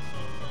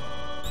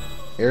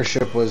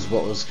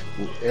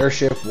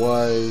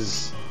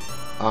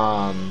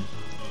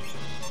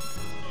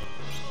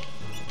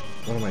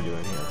am I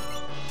doing here?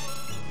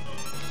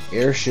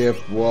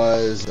 Airship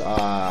was,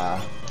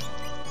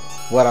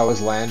 what I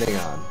was landing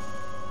on,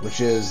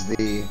 which is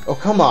the, oh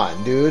come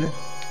on, dude.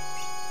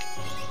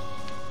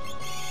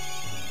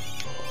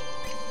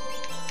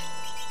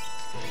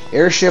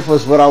 Airship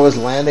was what I was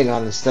landing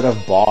on instead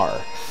of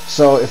bar.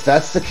 So if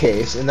that's the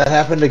case, and that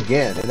happened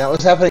again, and that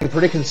was happening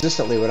pretty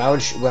consistently, when I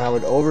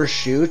would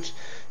overshoot,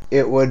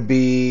 it would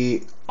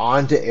be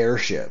onto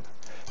airship.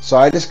 So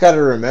I just got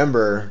to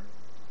remember,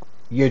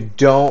 you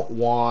don't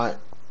want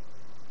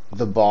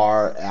the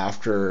bar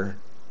after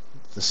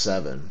the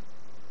 7.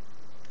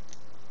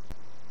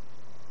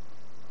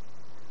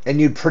 And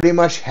you'd pretty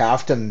much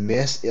have to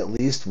miss at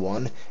least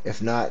one,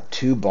 if not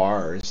 2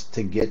 bars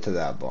to get to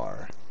that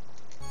bar.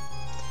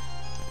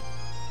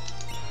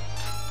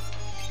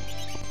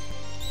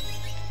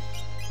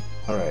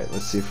 Alright,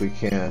 let's see if we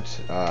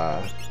can't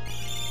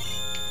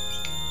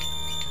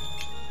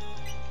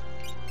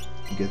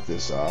get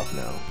this off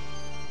now.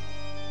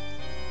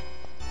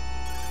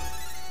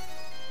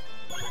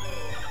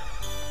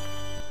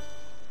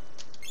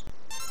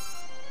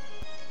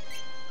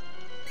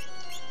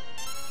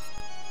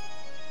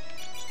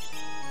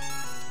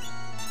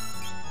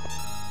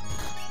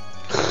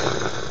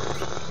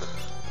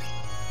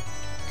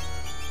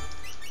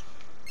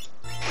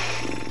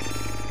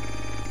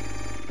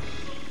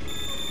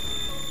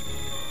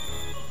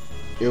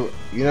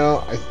 You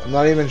know, I'm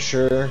not even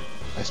sure.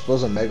 I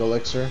suppose a Mega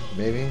Elixir,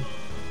 maybe?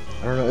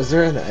 I don't know. Is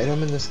there an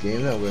item in this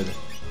game that would...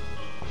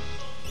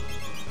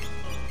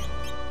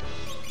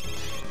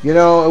 You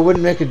know, it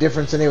wouldn't make a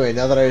difference anyway,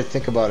 now that I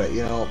think about it.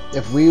 You know,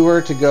 if we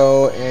were to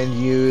go and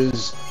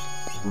use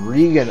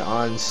Regan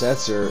on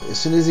Setzer, as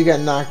soon as he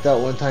got knocked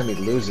out one time, he'd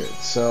lose it.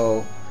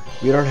 So,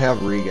 we don't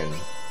have Regan.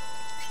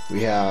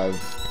 We have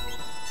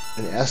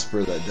an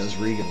Esper that does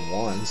Regan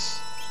once.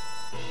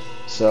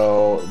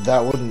 So,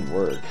 that wouldn't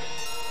work.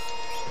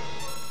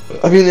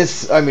 I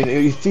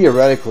mean,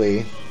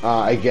 theoretically,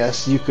 I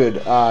guess you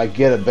could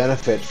get a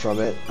benefit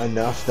from it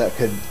enough that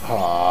could.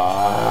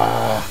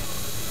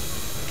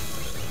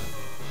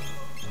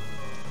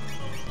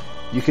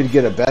 You could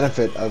get a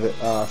benefit of it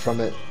from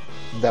it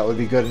that would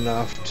be good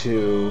enough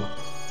to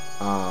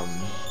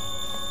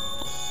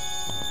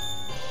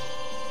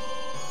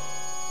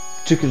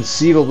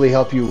conceivably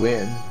help you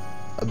win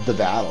the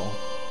battle.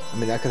 I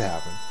mean, that could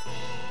happen.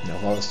 You know,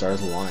 if all the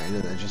stars aligned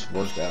and it just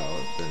worked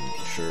out, then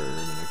sure, I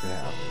mean, it could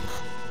happen.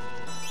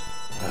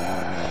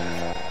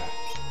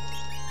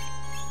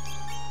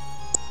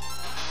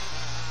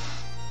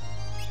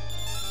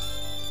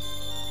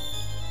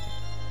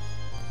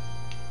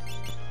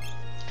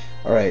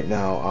 Alright,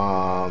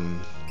 now,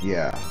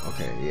 yeah,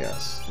 okay,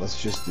 yes.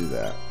 Let's just do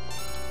that.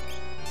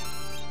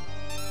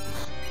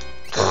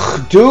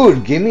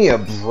 Dude, give me a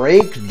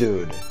break,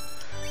 dude.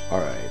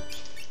 Alright.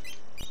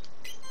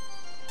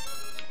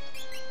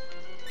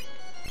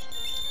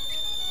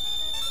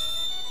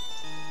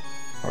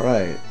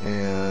 Alright,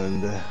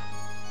 and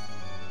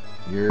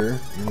you're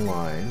in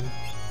line.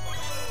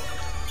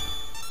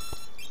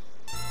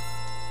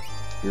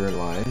 You're in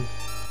line.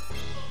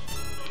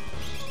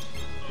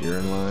 You're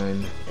in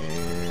line,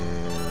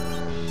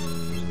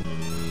 and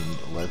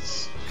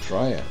let's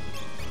try it.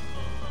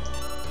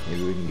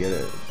 Maybe we can get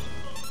it.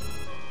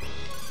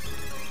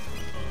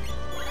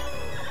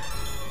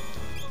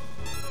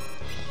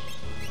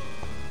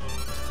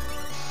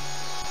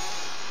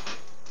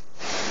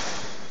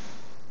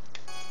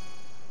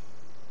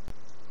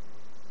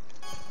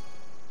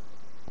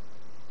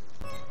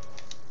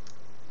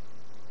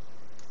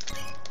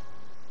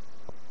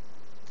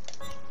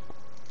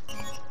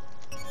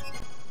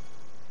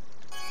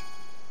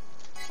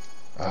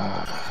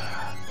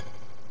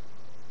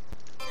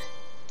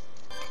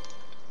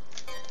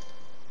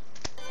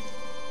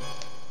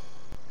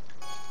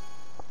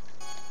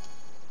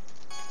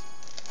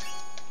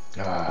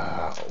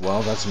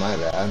 Well, that's my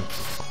bad.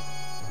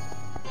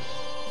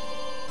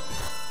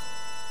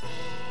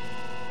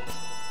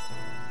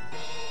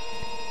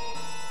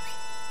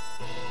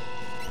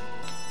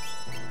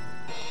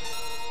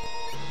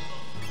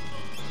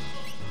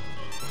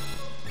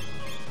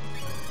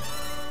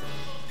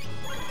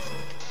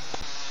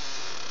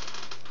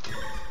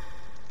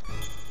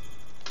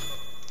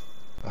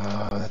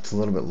 It's a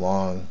little bit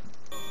long.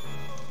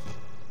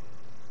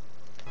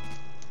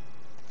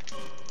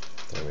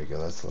 There we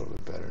go, that's a little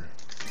bit better.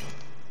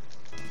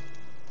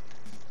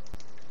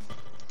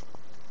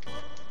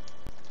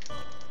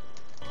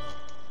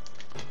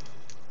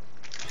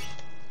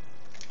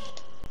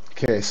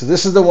 Okay, so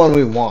this is the one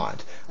we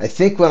want. I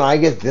think when I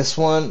get this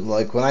one,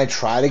 like when I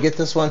try to get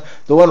this one,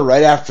 the one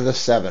right after the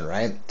 7,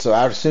 right? So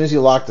as soon as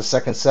you lock the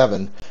second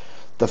 7,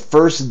 the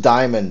first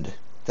diamond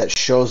that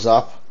shows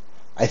up,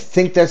 I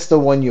think that's the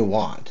one you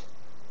want.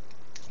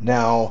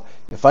 Now,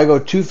 if I go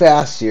too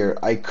fast here,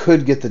 I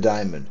could get the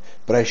diamond,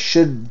 but I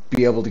should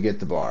be able to get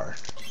the bar.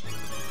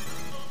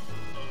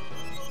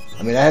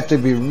 I mean, I have to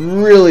be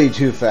really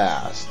too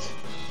fast.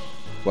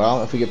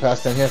 Well, if we get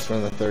past 10 hits, we're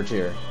in the 3rd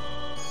tier.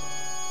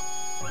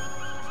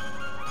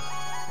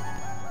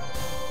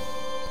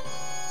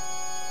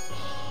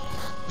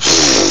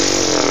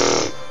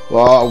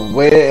 Well,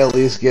 way to at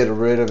least get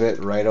rid of it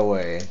right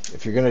away.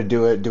 If you're gonna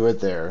do it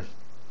there.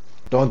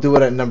 Don't do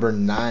it at number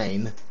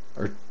 9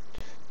 or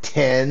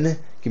 10.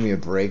 Give me a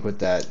break with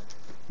that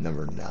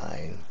number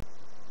 9.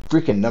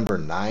 Freaking number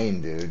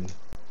 9, dude.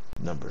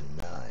 Number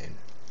 9.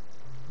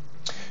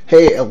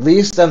 Hey, at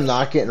least I'm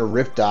not getting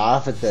ripped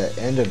off at the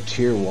end of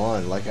tier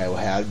 1 like I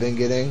had been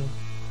getting.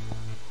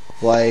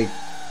 Like,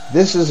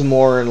 this is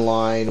more in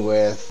line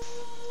with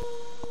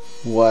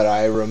what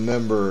I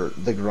remember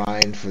the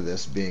grind for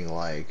this being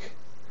like.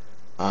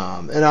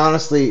 And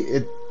honestly,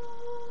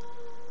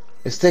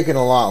 it's taken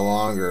a lot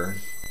longer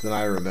than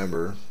I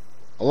remember.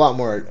 A lot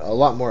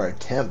more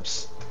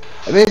attempts.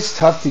 I mean, it's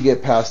tough to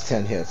get past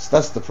 10 hits.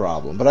 That's the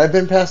problem. But I've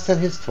been past 10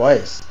 hits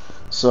twice.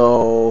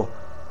 So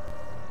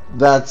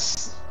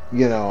that's,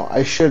 you know,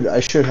 I should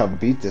have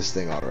beat this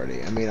thing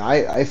already. I mean,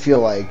 I feel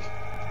like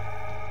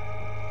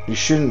you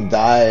shouldn't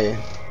die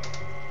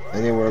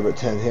anywhere but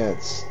 10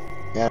 hits.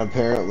 And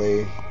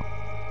apparently,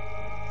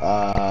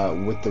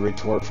 with the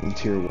retort from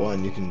tier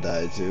 1, you can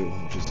die too,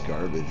 which is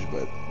garbage,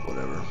 but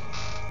whatever.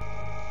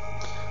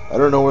 I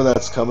don't know where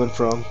that's coming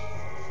from.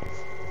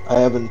 I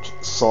haven't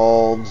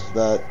solved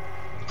that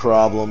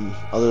problem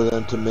other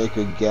than to make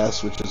a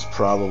guess, which is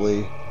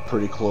probably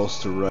pretty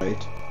close to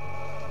right.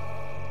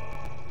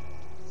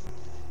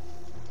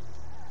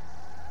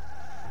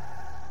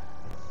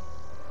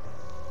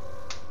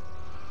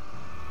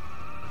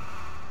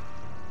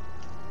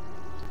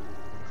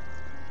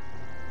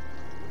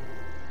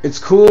 It's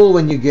cool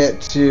when you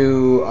get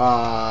to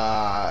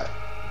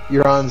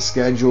you're on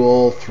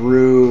schedule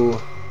through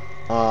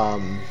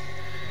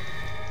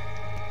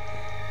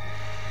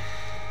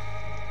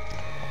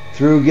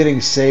through getting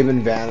save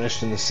and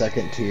vanished in the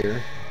 2nd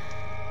tier,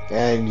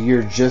 and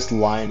you're just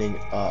lining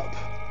up.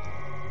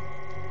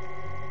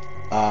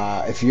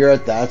 If you're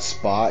at that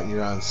spot and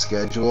you're on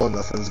schedule and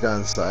nothing's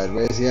gone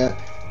sideways yet,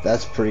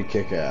 that's pretty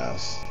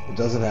kick-ass. It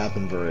doesn't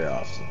happen very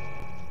often.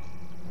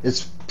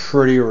 It's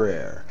pretty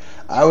rare.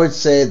 I would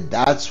say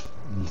that's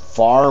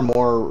far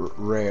more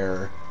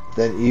rare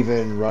than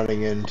even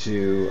running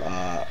into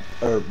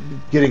or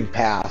getting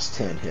past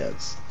 10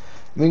 hits.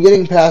 I mean,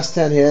 getting past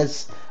 10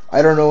 hits,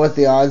 I don't know what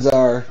the odds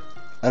are.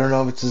 I don't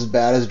know if it's as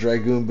bad as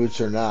Dragoon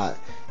Boots or not.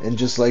 And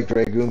just like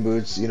Dragoon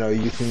Boots, you know,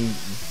 you can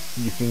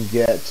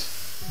get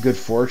good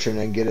fortune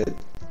and get it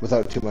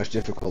without too much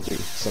difficulty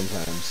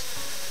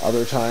sometimes.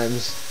 Other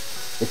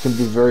times, it can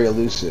be very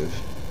elusive.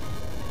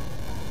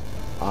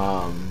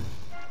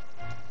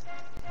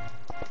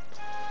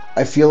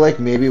 I feel like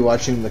maybe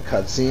watching the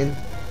cutscene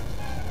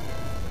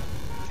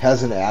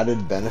has an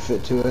added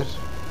benefit to it.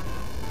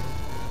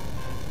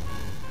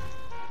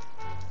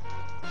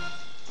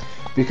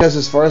 Because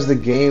as far as the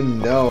game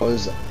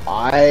knows,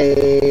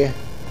 I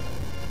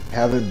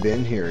haven't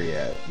been here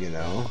yet, you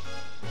know?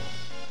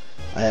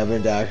 I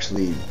haven't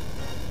actually...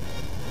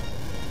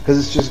 Because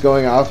it's just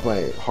going off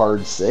my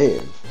hard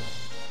save.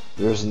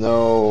 There's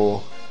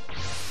no...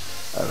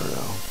 I don't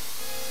know.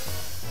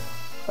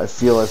 I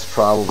feel it's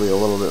probably a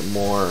little bit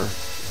more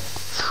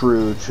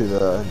true to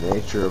the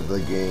nature of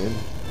the game.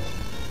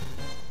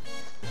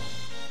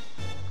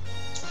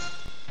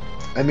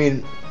 I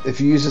mean, if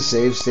you use a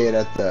save state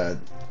at the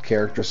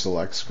character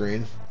select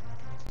screen,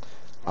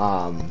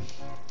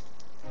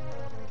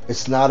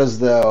 it's not as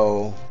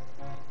though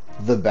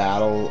the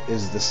battle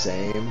is the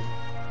same.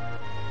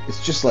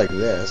 It's just like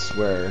this,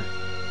 where,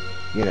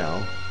 you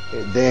know,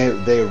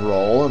 they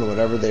roll, and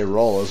whatever they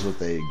roll is what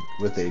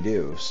they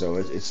do. So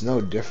it's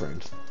no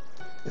different.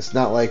 It's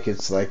not like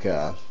it's like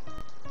a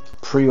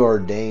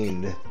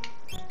preordained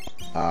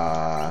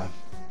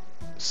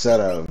set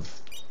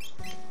of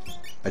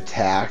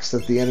attacks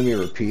that the enemy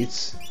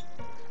repeats.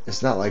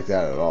 It's not like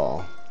that at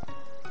all.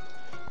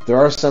 There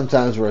are some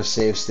times where a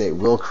save state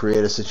will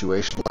create a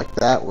situation like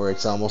that, where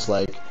it's almost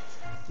like,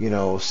 you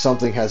know,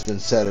 something has been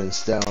set in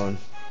stone,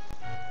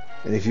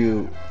 and if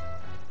you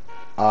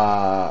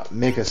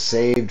make a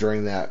save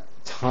during that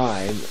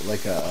time,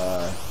 like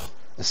a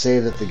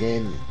save that the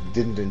game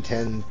didn't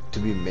intend to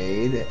be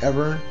made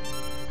ever,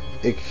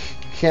 it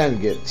can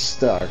get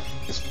stuck.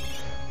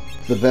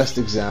 The best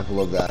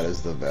example of that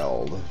is the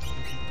Veld.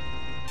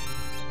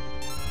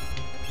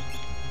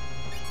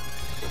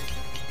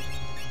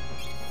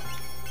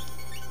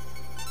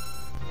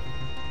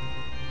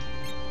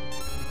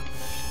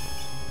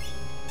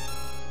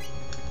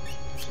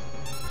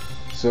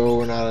 So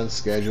we're not on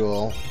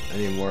schedule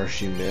anymore.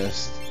 She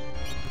missed.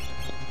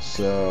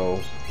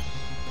 So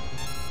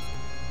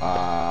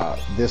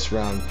this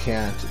round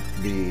can't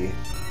be.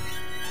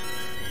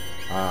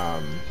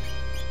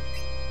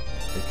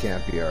 It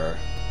can't be our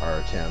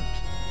attempt.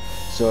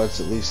 So it's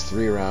at least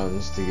 3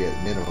 rounds to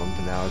get minimum,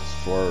 but now it's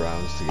 4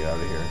 rounds to get out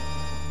of here.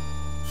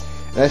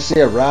 And I say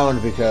a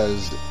round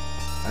because,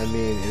 I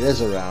mean, it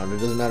is a round. It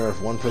doesn't matter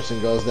if one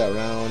person goes that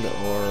round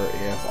or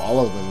if all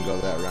of them go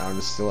that round.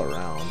 It's still a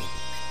round.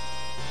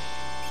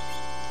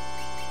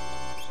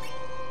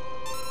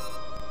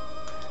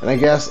 And I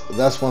guess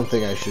that's one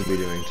thing I should be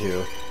doing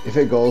too. If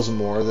it goes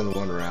more than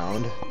 1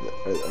 round,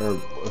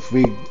 or if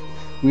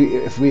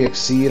we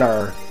exceed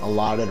our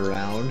allotted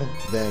round,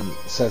 then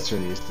Setzer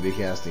needs to be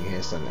casting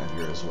haste on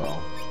Edgar as well.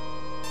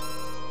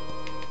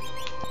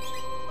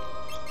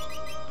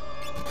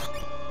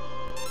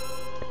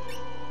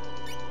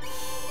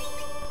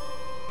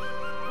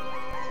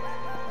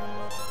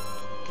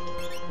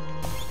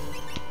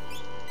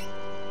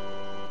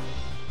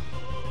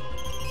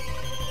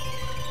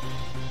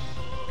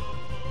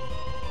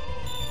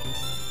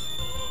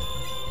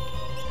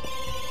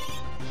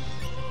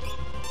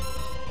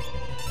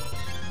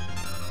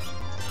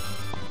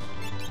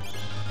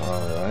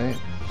 Alright.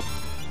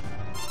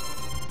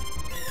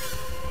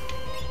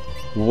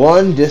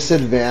 One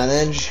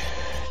disadvantage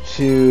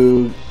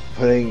to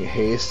putting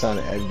haste on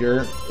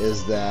Edgar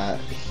is that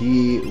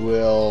he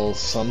will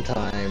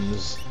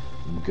sometimes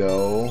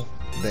go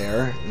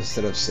there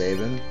instead of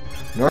Sabin.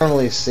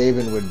 Normally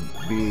Sabin would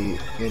be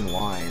in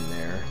line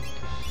there,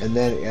 and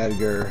then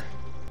Edgar,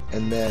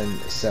 and then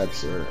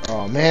Setzer.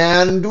 Oh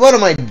man, what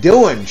am I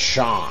doing,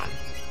 Sean?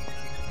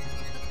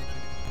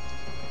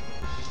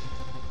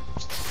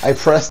 I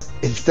pressed,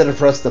 instead of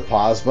press the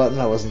pause button,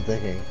 I wasn't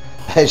thinking.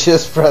 I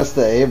just pressed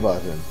the A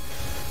button,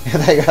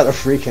 and I got a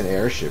freaking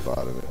airship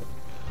out of it.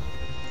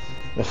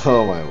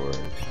 Oh my word.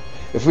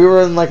 If we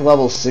were in like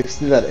level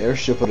 60, that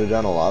airship would have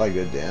done a lot of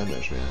good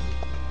damage, man.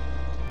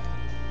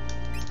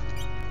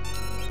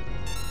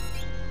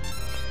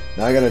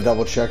 Now I gotta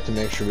double check to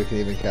make sure we can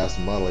even cast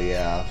Muddle.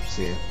 Yeah,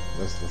 see,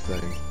 that's the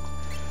thing.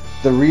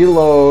 The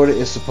reload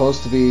is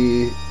supposed to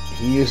be,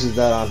 he uses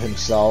that on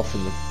himself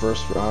in the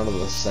first round of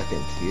the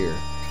 2nd tier.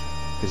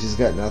 Because he's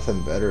got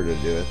nothing better to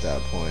do at that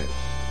point.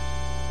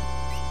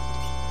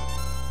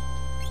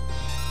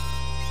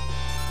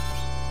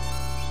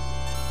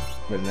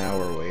 But now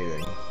we're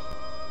waiting.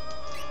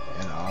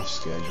 And off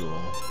schedule.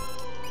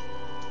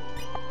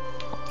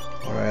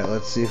 Alright,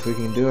 let's see if we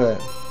can do it.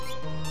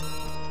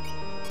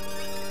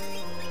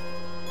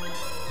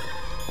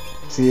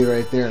 See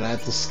right there, and I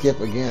have to skip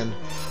again.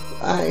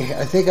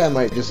 I think I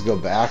might just go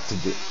back to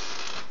do...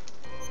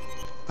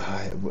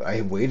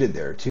 I waited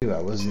there too.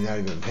 I wasn't not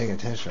even paying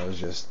attention. I was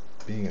just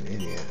being an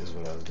idiot is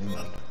what I was doing.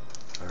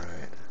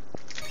 Alright.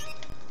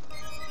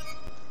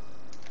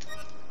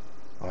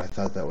 Oh, I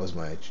thought that was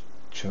my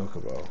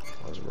chocobo.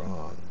 I was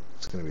wrong.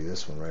 It's going to be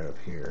this one right up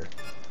here.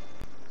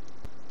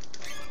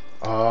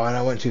 Oh, and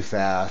I went too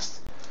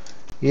fast.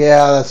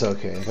 Yeah, that's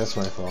okay. That's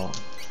my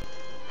fault.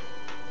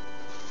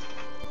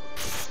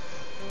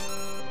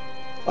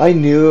 I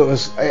knew it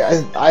was...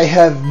 I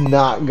have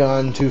not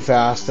gone too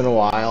fast in a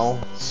while,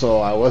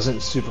 so I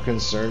wasn't super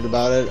concerned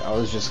about it. I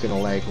was just gonna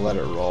like let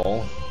it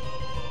roll.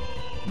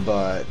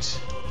 But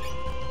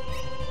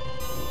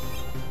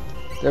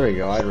there we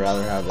go. I'd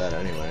rather have that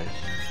anyway.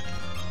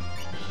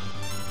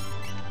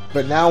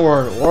 But now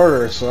we're in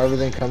order, so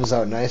everything comes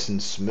out nice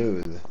and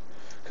smooth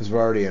because we're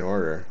already in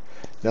order.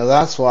 Now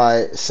that's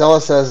why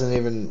Celis hasn't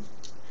even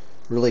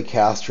really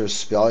cast her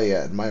spell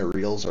yet, and my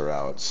reels are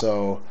out.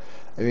 So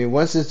I mean,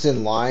 once it's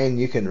in line,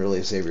 you can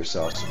really save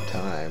yourself some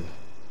time.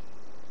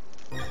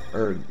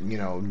 Or, you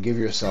know, give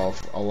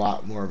yourself a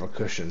lot more of a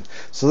cushion.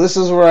 So this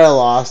is where I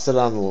lost it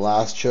on the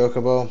last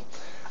chocobo.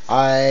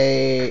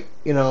 I,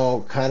 you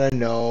know, kind of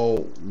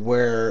know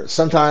where...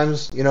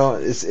 Sometimes, you know,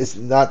 it's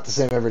not the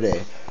same every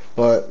day.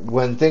 But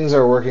when things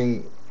are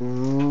working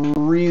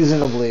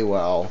reasonably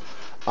well,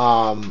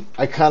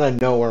 I kind of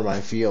know where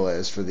my feel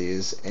is for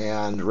these.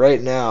 And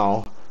right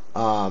now...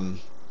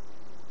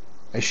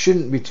 I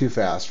shouldn't be too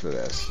fast for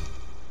this.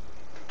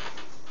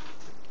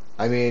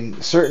 I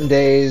mean, certain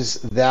days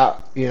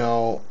that, you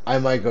know, I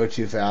might go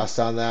too fast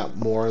on that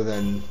more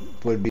than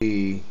would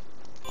be,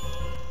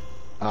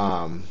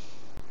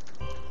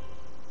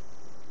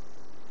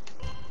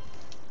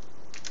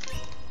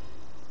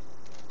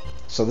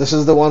 so this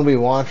is the one we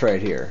want right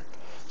here.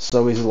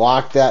 So we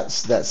lock that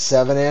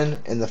 7 in,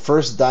 and the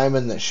first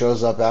diamond that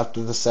shows up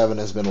after the 7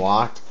 has been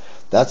locked,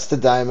 that's the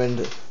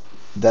diamond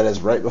that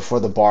is right before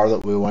the bar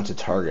that we want to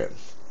target.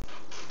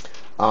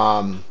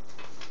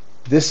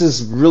 This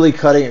is really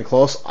cutting it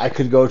close. I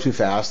could go too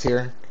fast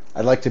here.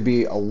 I'd like to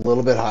be a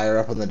little bit higher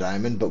up on the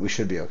diamond, but we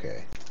should be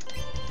okay.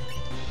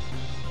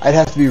 I'd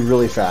have to be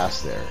really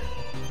fast there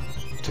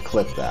to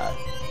clip that.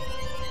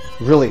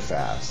 Really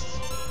fast.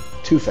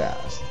 Too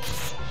fast.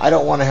 I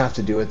don't want to have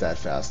to do it that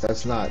fast.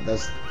 Those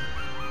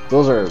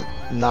are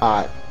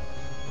not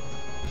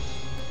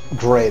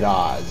great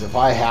odds. If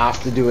I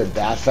have to do it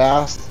that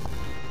fast,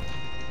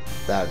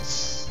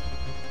 That's...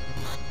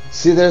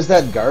 See, there's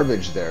that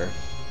garbage there.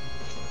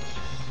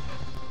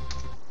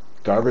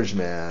 Garbage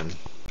man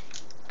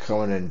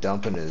coming and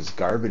dumping his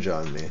garbage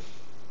on me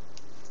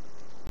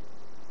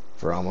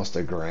for almost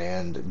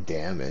 $1,000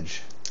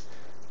 damage.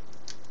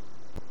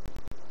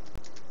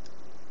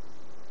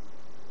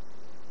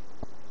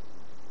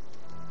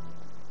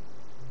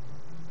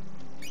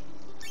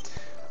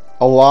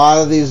 A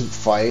lot of these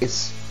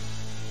fights,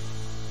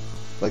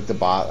 like the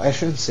bot, I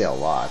shouldn't say a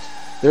lot.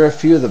 There are a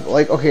few of the,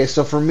 like, okay,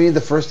 so for me, the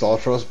first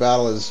Ultros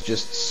battle is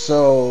just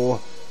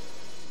so,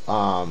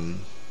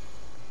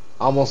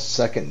 almost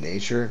second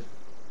nature.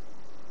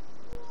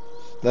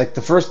 Like,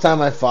 the first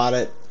time I fought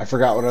it, I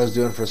forgot what I was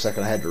doing for a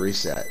second, I had to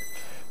reset.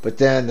 But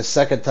then the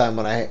second time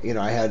when I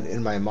had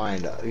in my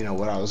mind,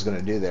 what I was going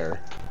to do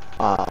there,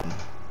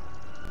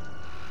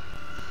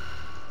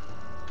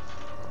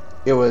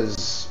 it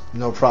was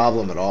no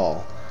problem at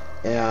all.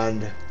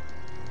 And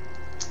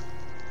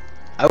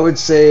I would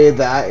say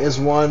that is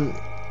one,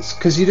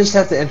 because you just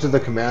have to enter the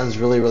commands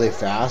really, really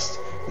fast,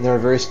 and there are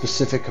very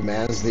specific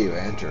commands that you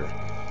enter.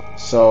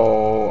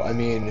 So, I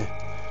mean,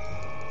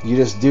 you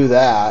just do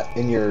that,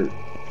 and you're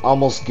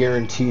almost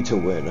guaranteed to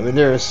win. I mean,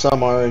 there is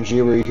some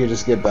RNG where you could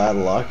just get bad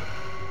luck.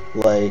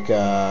 Like,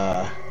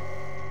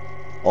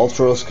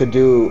 Ultros could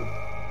do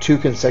 2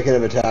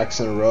 consecutive attacks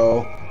in a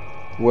row,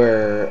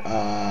 where,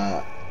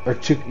 or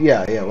 2,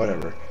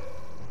 whatever.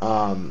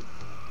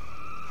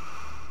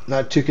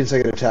 Not 2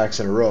 consecutive attacks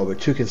in a row, but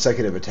 2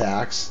 consecutive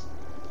attacks,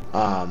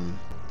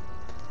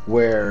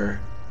 where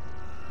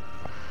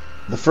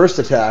the first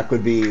attack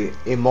would be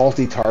a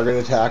multi-target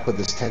attack with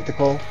his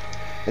tentacle,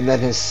 and then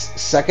his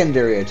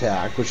secondary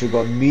attack, which would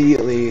go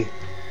immediately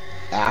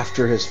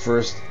after his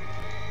first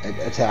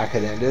attack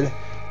had ended,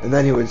 and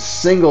then he would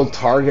single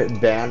target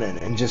Bannon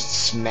and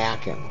just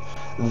smack him.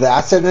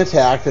 That's an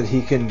attack that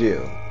he can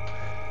do.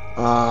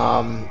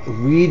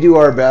 We do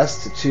our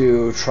best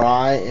to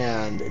try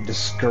and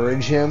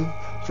discourage him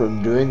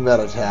from doing that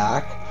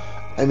attack.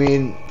 I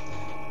mean,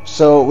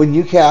 so when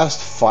you cast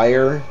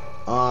fire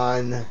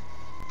on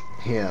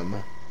him,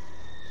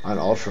 on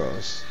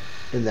Ultros,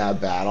 in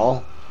that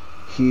battle,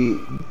 he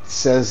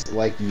says,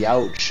 like,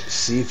 "Youch,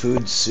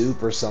 seafood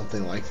soup," or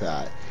something like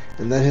that.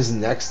 And then his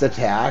next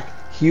attack,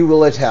 he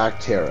will attack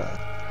Terra.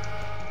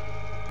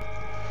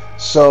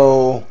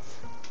 So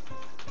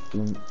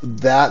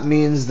that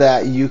means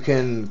that you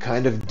can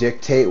kind of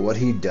dictate what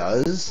he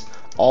does.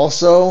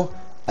 Also,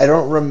 I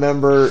don't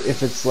remember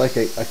if it's like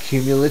a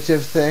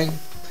cumulative thing,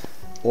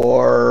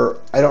 or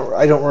I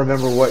don't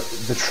remember what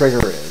the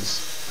trigger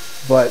is.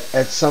 But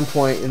at some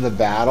point in the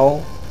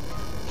battle,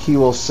 he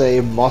will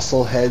say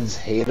 "Muscleheads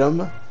hate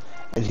him,"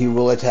 and he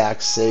will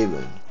attack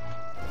Sabin.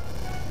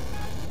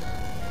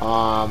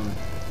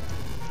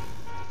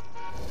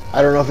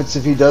 I don't know if it's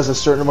if he does a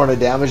certain amount of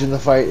damage in the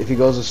fight, if he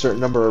goes a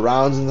certain number of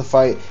rounds in the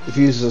fight, if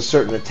he uses a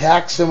certain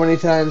attack so many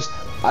times.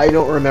 I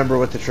don't remember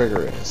what the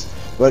trigger is,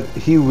 but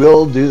he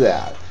will do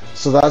that.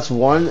 So that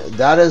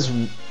is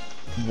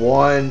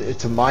one,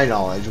 to my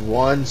knowledge,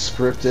 one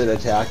scripted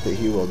attack that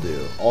he will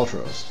do.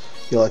 Ultros.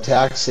 He'll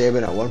attack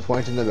Sabin at one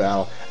point in the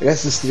battle. I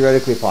guess it's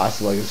theoretically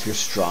possible. Like, if you're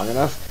strong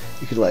enough,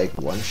 you could, like,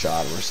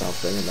 one-shot him or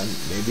something, and then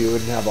maybe you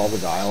wouldn't have all the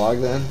dialogue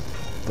then.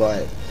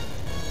 But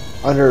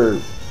under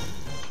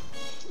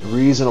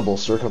reasonable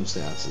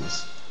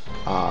circumstances,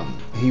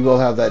 he will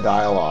have that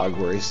dialogue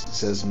where he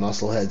says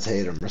 "Muscleheads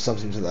hate him" or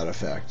something to that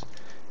effect,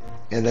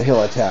 and then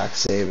he'll attack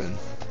Sabin.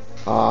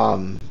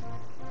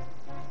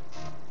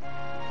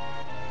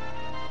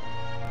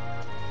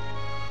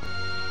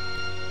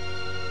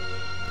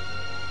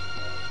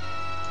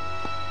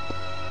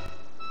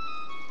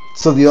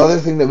 So the other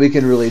thing that we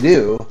can really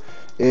do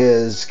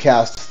is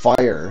cast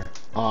fire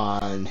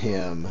on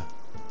him,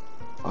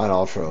 on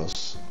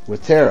Ultros,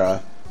 with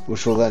Terra,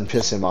 which will then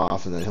piss him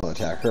off, and then he'll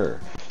attack her.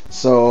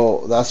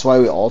 So that's why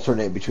we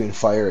alternate between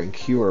fire and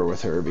cure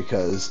with her,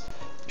 because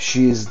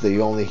she's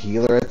the only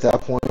healer at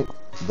that point.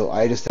 Though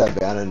I just have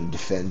Bannon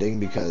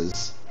defending,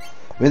 because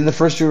I mean the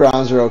first 2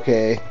 rounds are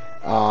okay.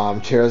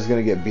 Terra's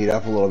gonna get beat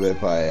up a little bit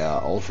by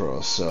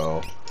Ultros,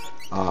 so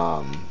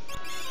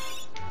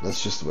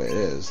that's just the way it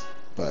is.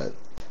 But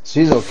so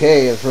he's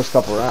okay in the first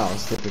couple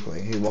rounds.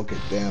 Typically, he won't get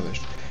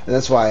damaged, and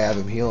that's why I have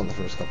him heal in the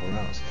first couple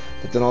rounds.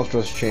 But then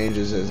Ultros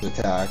changes his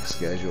attack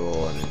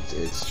schedule, and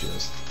it's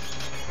just,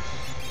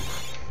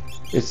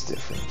 it's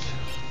different.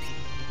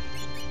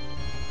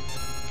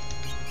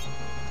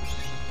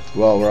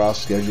 Well, we're off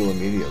schedule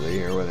immediately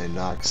here when they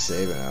knock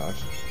Sabin out.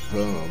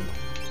 Boom.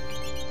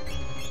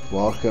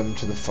 Welcome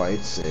to the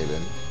fight,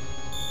 Sabin.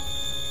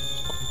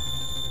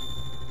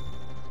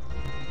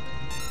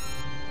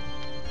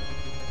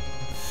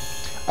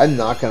 I'm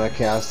not going to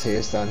cast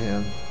haste on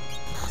him.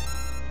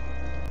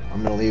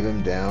 I'm going to leave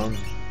him down.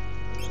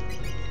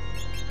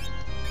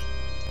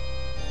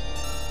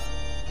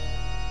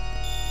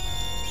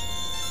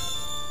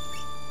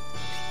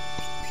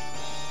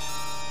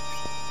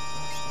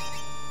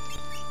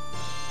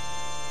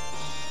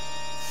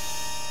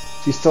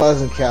 He still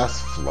hasn't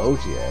cast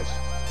float yet.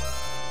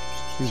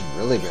 He's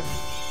really been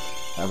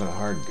having a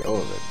hard go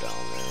of it down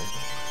there.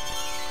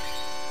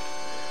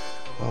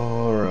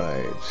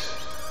 Alright.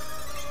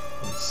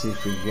 Let's see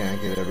if we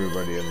can't get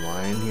everybody in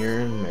line here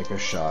and make a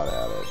shot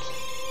at it.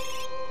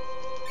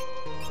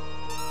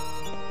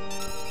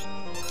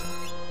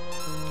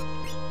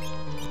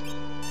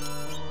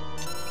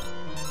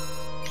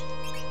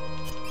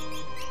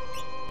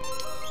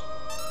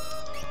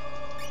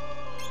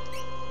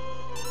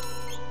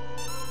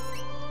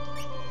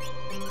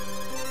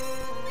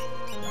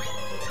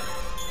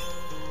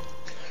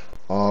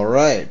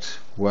 Alright,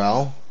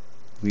 well,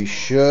 we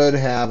should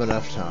have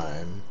enough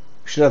time.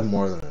 We should have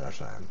more than enough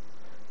time.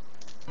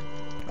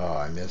 Oh,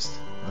 I missed.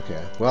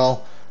 Okay,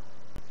 well,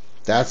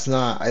 that's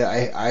not...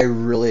 I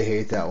really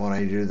hate that when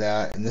I do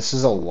that. And this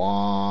is a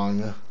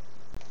long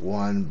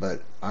one,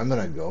 but I'm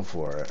going to go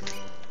for it.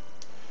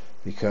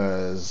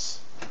 Because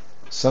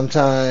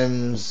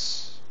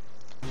sometimes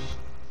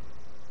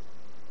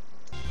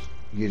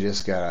you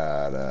just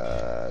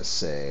gotta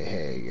say,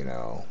 hey, you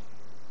know,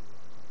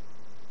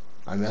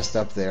 I messed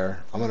up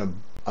there. I'm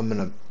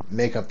gonna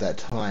make up that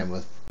time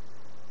with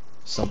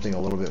something a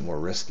little bit more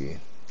risky.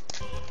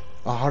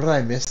 Oh, how did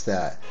I miss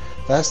that?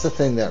 That's the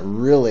thing that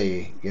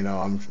really, you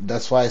know,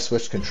 that's why I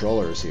switched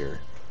controllers here.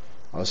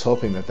 I was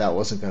hoping that that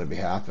wasn't going to be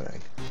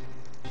happening.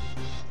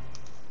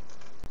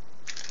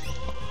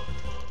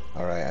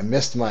 Alright, I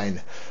missed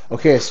mine.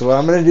 Okay, so what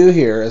I'm going to do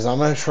here is I'm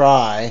going to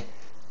try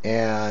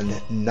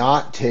and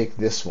not take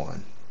this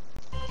one.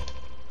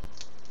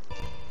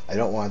 I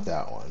don't want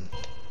that one.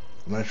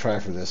 I'm going to try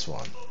for this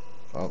one.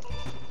 Oh,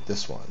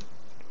 this one.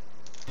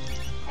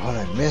 Oh, and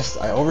I missed.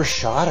 I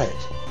overshot it.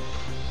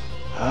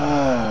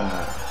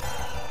 Ah,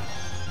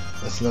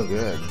 that's no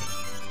good.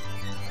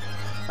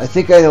 I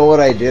think I know what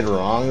I did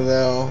wrong,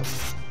 though.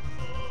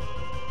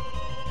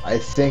 I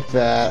think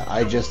that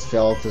I just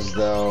felt as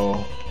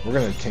though... We're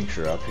going to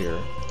tincture up here.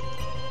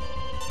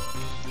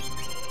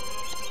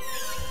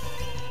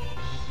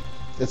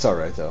 It's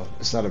alright, though.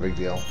 It's not a big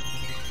deal.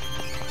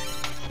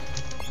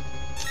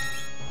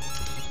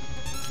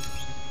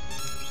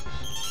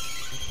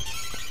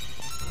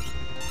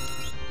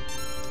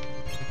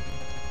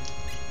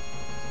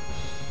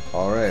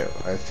 Alright,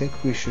 I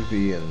think we should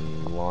be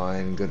in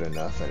line good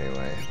enough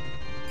anyway.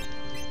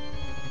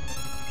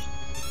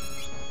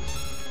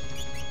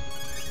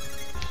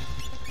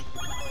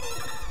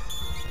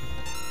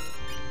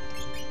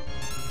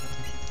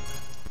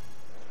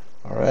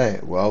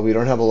 Alright, well, we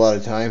don't have a lot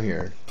of time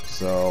here,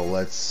 so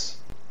let's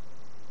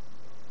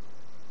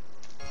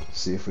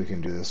see if we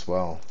can do this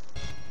well.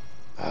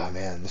 Ah,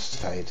 man, this is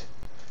tight.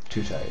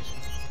 Too tight.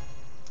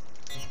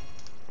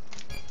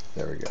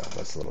 There we go,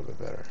 that's a little bit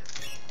better.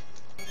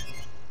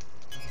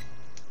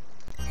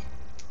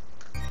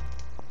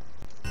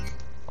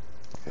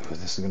 Ooh,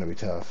 this is going to be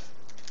tough.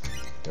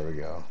 There we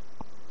go.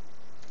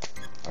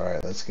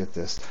 Alright, let's get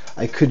this.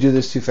 I could do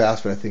this too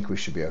fast, but I think we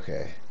should be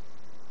okay.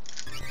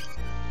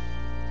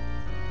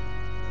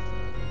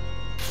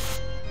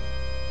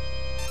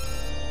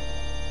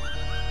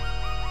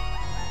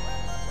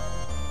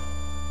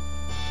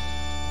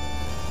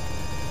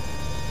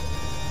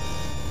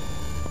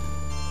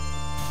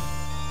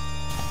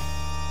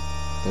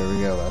 There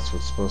we go, that's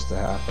what's supposed to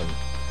happen.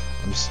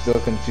 I'm still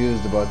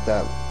confused about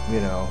that,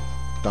 you know,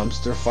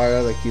 dumpster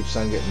fire that keeps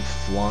on getting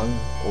flung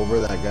over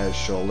that guy's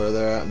shoulder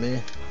there at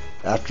me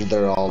after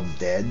they're all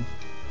dead.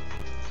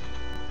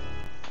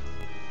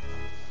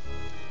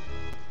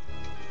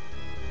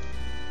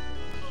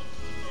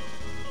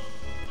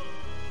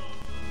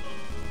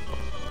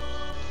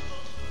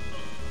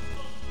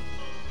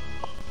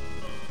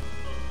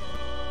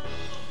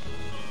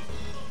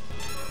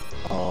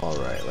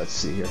 Alright, let's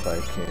see here if I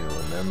can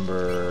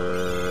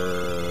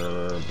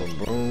remember. Boom,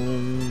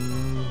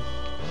 boom.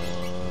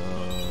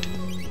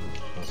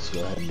 Let's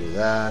go ahead and do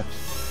that.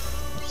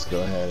 Let's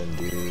go ahead and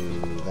do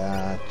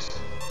that.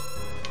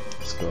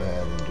 Let's go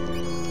ahead and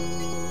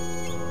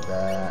do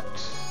that.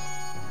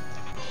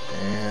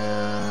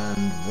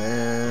 And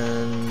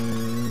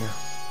then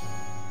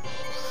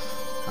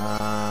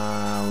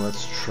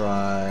let's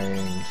try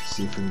and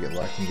see if we can get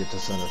lucky and get to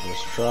center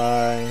first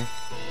try.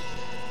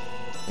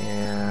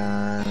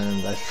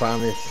 And I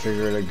finally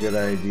figured a good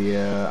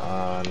idea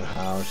on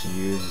how to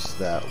use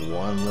that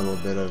one little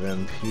bit of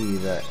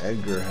MP that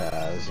Edgar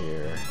has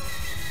here.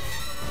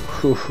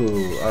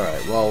 Whew.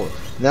 Alright, well,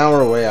 now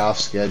we're way off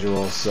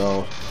schedule,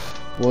 so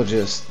we'll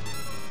just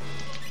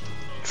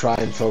try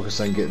and focus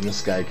on getting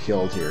this guy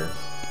killed here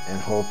and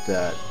hope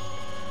that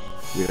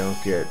we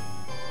don't get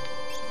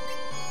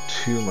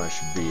too much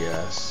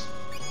BS.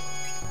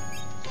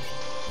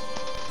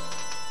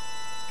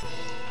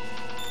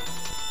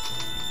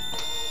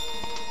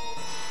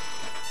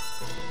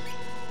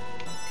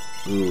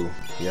 Ooh,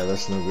 yeah,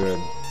 that's no good.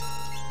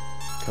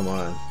 Come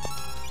on.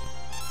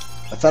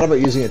 I thought about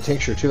using a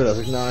tincture too, but I was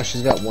like, nah,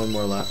 she's got one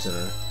more left in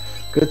her.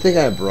 Good thing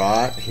I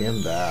brought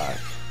him back.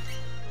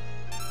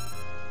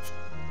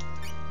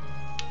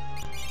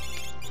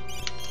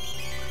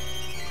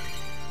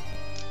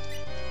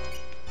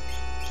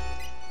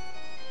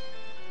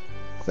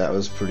 That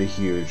was pretty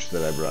huge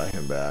that I brought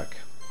him back.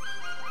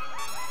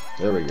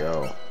 There we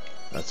go.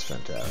 That's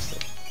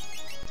fantastic.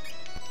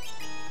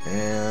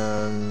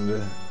 And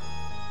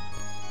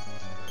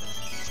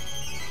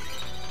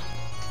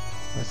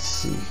let's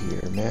see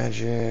here.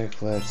 Magic.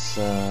 Let's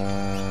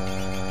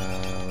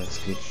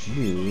get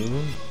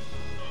you.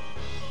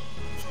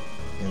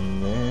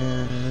 And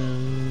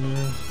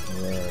then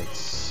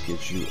let's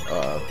get you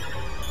up.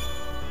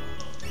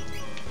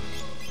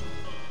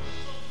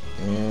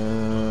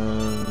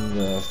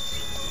 And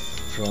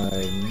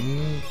fried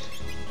meat.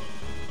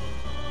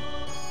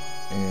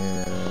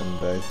 And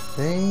I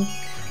think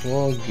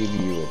we'll give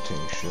you a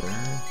tincture.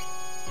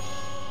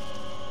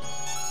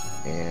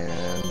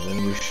 And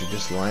then we should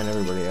just line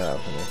everybody up,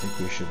 and I think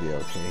we should be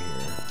okay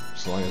here.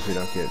 As long as we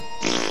don't get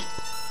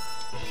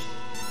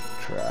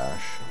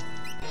trash.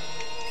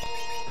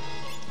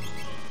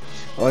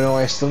 Oh no,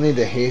 I still need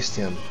to haste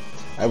him.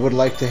 I would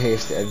like to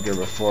haste Edgar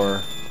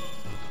before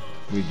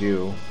we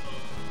do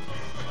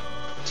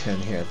 10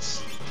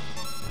 hits.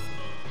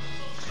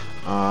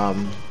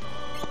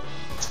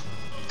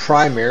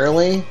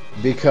 Primarily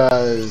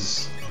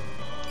because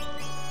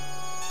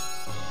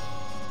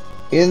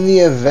in the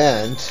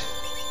event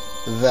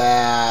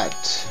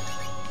that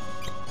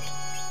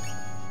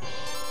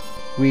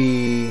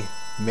we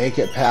make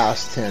it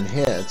past 10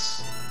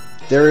 hits,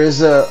 there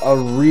is a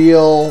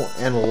real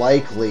and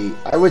likely,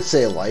 I would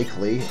say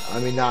likely, I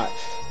mean not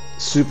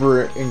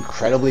super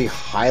incredibly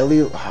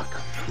highly, oh,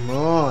 come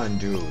on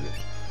dude,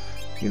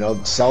 you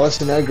know, Celis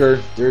and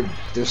Edgar,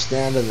 they're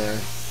standing there,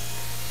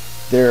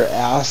 they're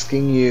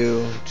asking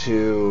you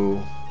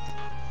to,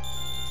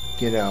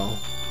 you know,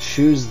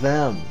 choose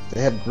them.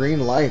 They have green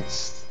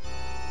lights.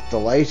 The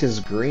light is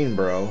green,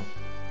 bro.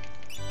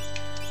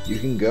 You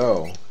can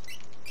go.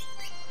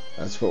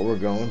 That's what we're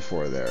going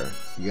for there.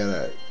 You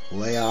gotta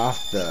lay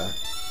off the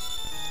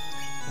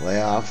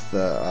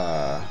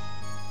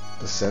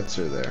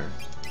sensor there.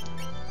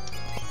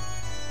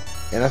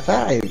 And I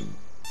thought I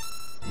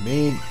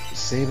made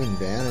save and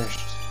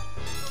vanished.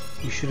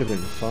 You should have been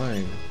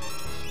fine.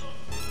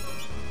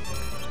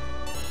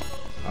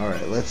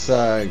 Alright, let's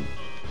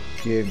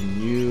give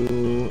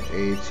you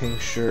a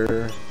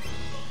tincture,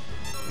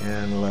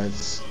 and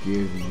let's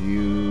give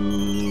you,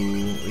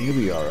 you'll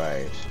be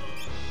alright.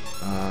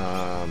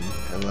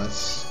 And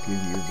let's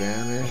give you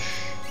vanish,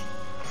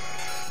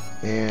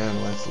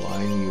 and let's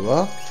line you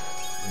up,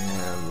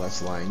 and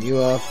let's line you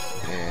up,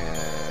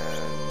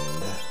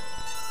 and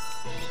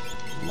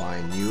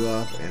line you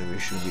up, and we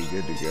should be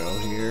good to go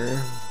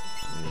here.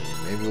 And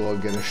maybe we'll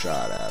get a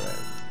shot at it.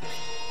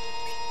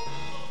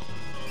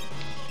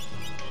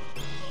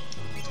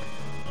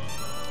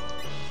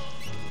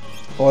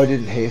 Oh, I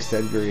didn't haste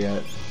Edgar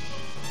yet.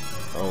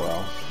 Oh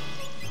well.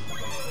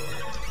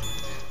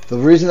 The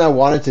reason I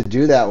wanted to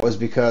do that was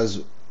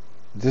because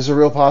there's a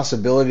real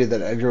possibility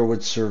that Edgar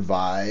would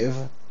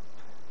survive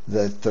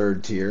the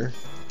 3rd tier.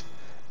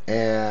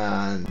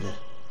 And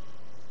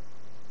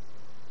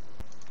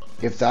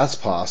if that's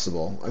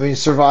possible, I mean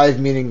survive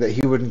meaning that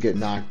he wouldn't get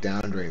knocked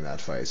down during that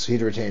fight, so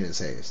he'd retain his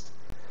haste,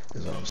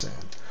 is what I'm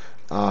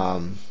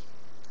saying.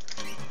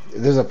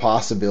 There's a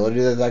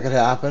possibility that that could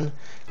happen,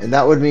 and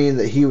that would mean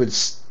that he would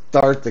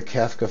start the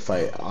Kefka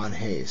fight on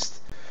haste,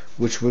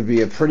 which would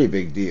be a pretty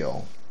big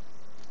deal.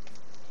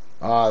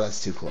 Ah,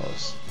 that's too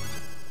close.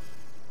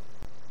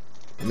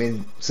 I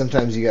mean,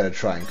 sometimes you gotta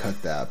try and cut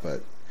that,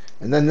 but...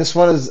 And then this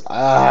one is...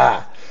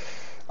 I'll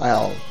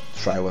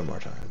try one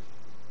more time.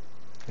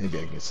 Maybe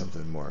I can get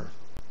something more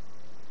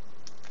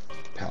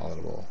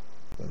palatable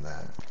than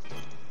that.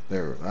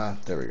 There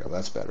we go,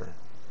 that's better.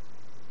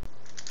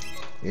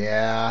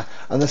 Yeah,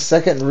 on the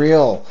second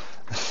reel,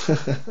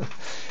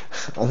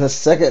 on the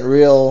second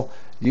reel,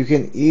 you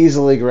can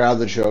easily grab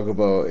the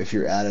chocobo if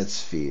you're at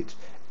its feet.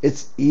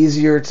 It's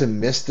easier to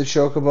miss the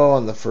chocobo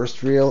on the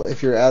first reel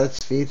if you're at its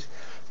feet,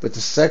 but the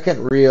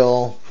second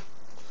reel,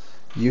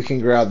 you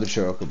can grab the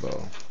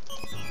chocobo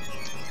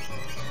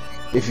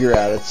if you're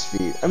at its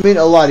feet. I mean,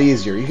 a lot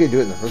easier. You could do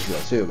it in the first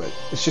reel too, but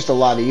it's just a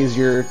lot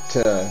easier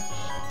to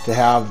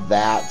have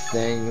that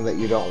thing that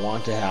you don't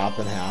want to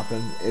happen.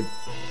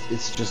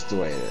 It's just the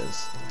way it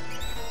is.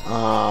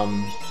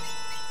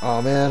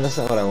 Oh man, that's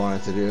not what I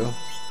wanted to do.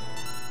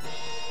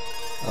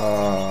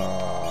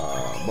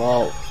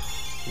 Well,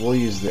 we'll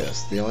use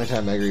this. The only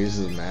time Edgar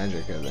uses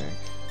magic, I think.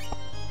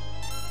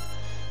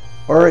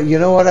 Or, you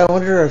know what, I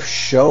wonder if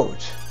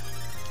Shote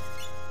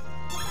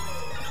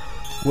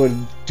would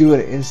do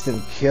an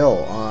instant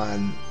kill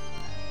on...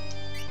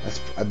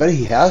 I bet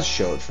he has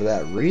Shote for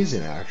that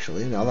reason,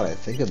 actually, now that I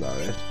think about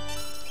it.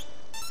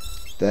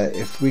 That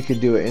if we could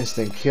do an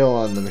instant kill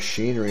on the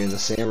machinery in the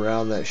same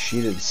round that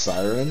she did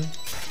Siren,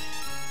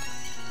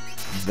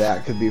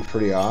 that could be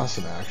pretty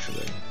awesome,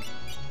 actually.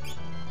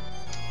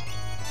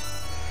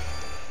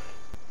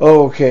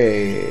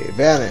 Okay,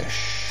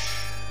 vanish,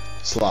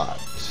 slot,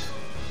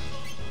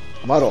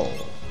 muddle,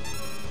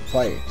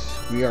 fight.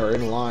 We are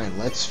in line.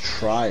 Let's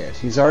try it.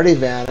 He's already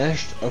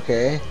vanished.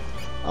 Okay.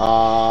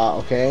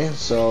 Okay,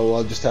 so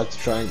we'll just have to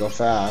try and go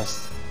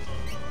fast.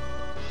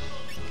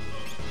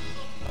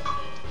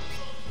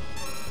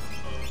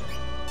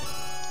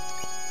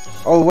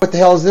 Oh, what the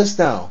hell is this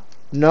now?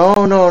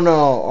 No, no,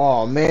 no.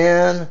 Oh,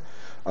 man.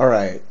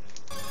 Alright.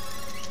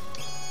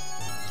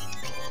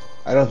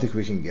 I don't think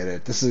we can get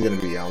it. This is going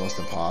to be almost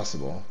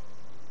impossible.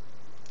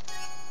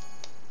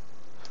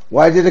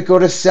 Why did it go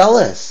to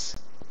Celis?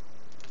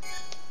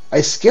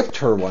 I skipped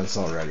her once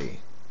already.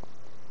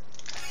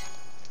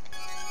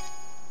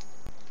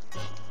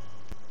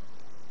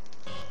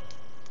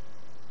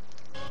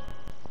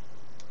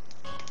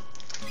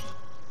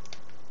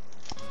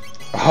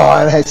 Oh,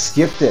 and I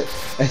skipped it.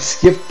 I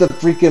skipped the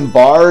freaking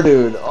bar,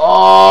 dude.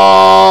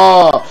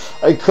 Oh,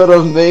 I could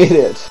have made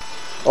it.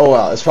 Oh,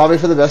 well. It's probably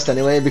for the best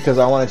anyway because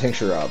I want to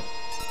tincture up.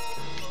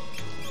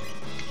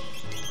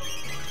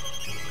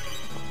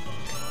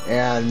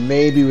 And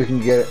maybe we can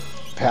get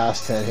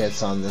past 10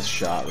 hits on this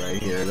shot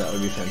right here. That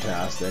would be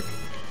fantastic.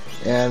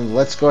 And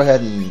let's go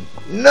ahead and...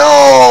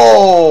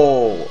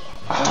 No!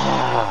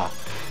 Ah,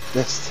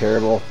 that's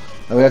terrible.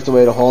 And we have to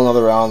wait a whole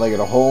nother round. They get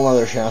a whole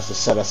nother chance to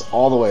set us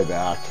all the way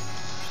back.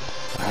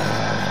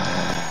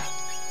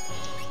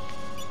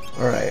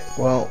 Alright,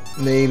 well,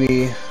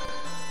 maybe...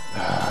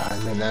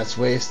 and then that's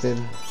wasted.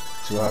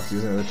 So we'll have to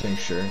use another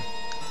tincture.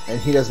 And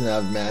he doesn't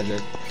have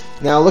magic.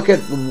 Now look at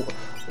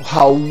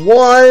how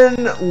one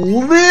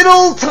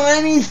little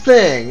tiny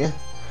thing,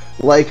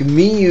 like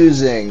me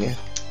using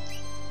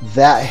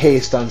that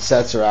haste on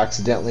Setzer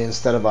accidentally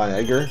instead of on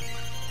Edgar,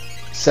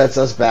 sets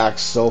us back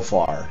so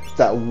far.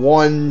 That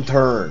one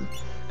turn.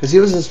 Because he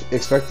was just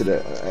expected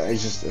it. I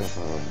just...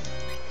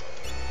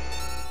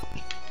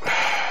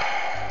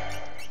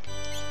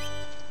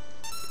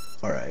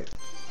 Alright.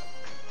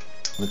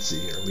 Let's see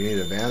here. We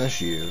need to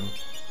banish you.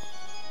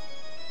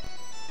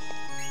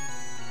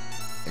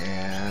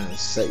 And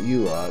set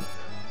you up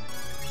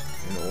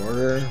in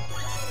order.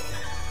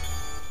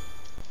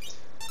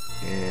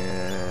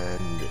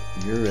 And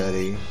you're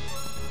ready.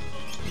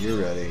 You're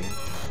ready.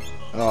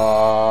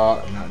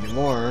 Not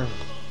anymore.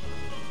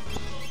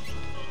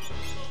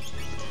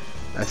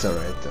 That's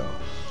alright though.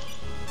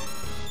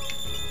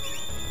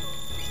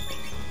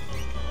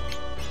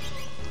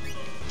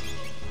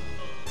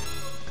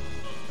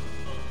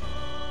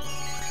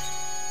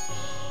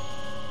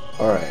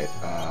 Alright,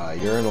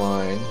 you're in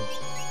line.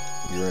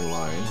 You're in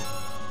line.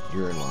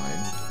 You're in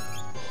line.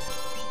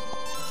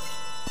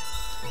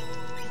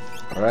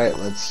 Alright,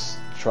 let's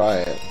try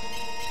it.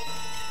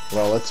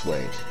 Well, let's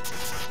wait.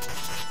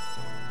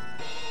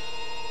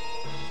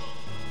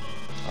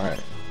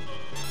 Alright.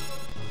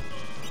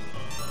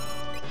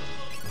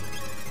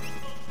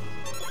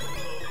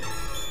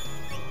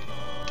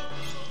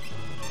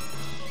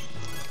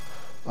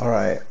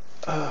 Alright.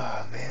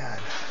 Oh, man.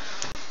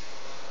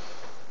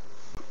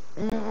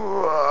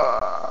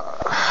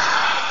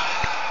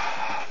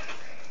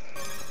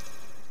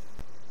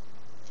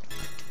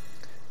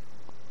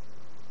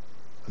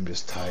 I'm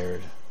just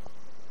tired.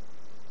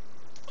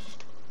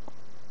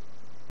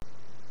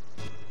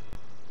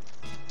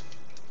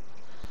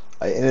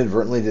 I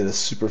inadvertently did a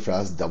super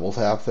fast double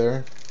tap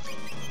there.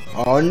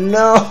 Oh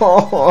no!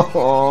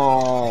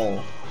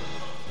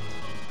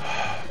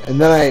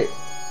 And then I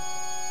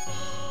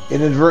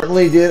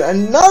inadvertently did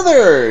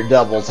another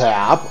double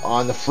tap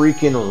on the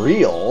freaking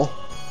reel,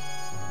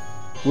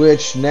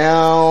 which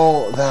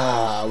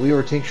now we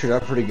were tinctured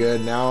up pretty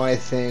good. Now I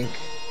think,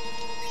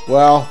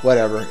 well,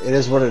 whatever. It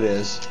is what it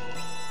is.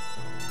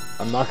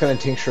 I'm not going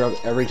to tincture up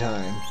every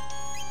time.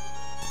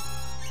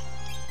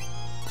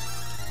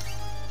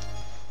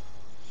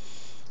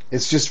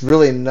 It's just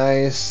really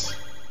nice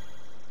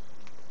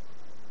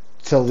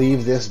to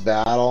leave this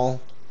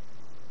battle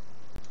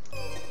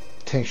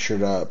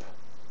tinctured up,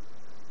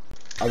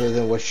 other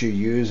than what you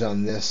use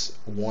on this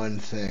one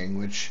thing,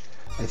 which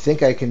I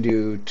think I can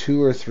do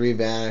 2 or 3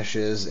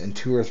 vanishes and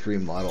 2 or 3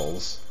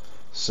 muddles.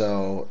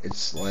 So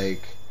it's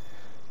like,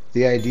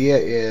 the idea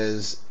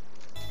is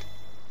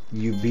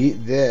you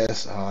beat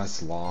this. Oh,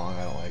 that's long.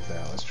 I don't like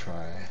that. Let's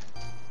try.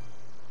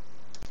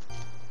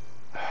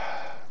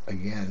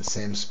 Again,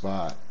 same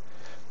spot.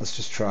 Let's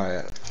just try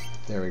it.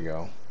 There we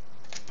go.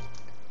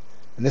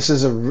 And this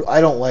is I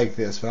don't like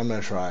this, but I'm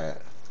going to try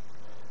it.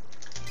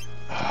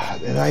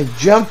 And I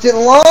jumped it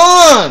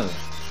long!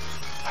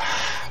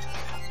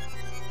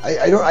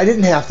 I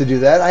didn't have to do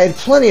that. I had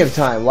plenty of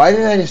time. Why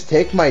didn't I just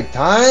take my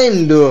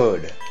time,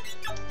 dude?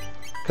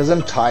 Because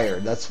I'm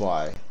tired, that's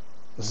why.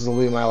 This will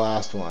be my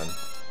last one.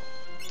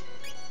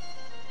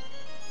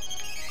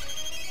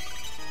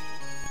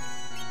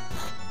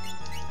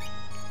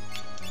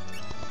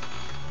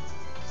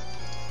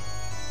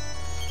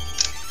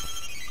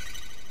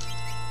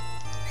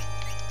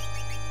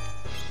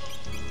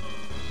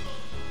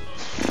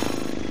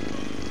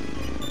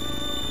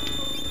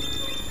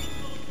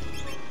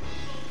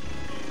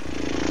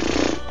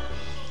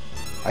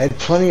 I had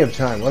plenty of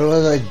time. What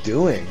was I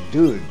doing?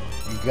 Dude,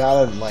 you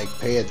gotta, like,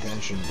 pay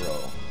attention, bro.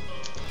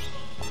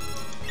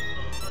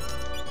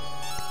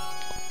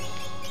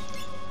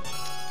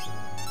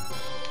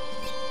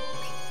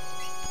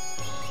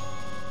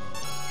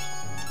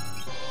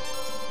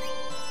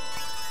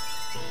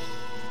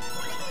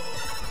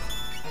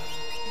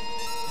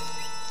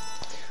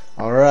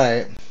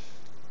 Alright.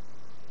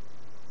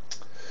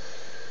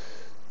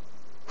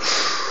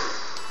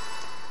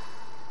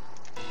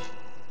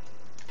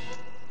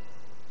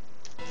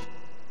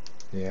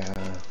 Yeah,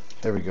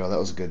 there we go. That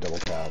was a good double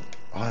tap.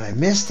 Oh, and I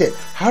missed it.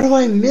 How do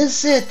I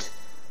miss it?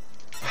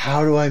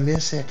 How do I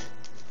miss it?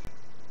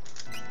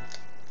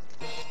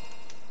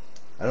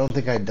 I don't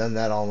think I'd done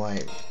that all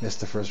night.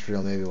 Missed the first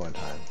reel maybe one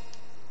time.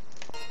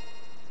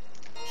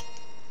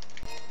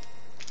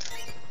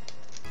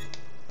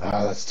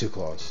 Ah, that's too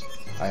close.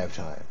 I have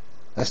time.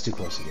 That's too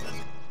close again.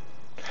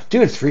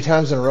 Dude, 3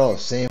 times in a row.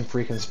 Same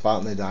freaking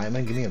spot in the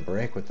diamond. Give me a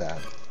break with that.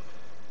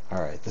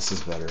 Alright, this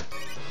is better.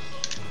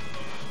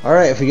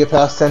 Alright, if we get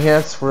past 10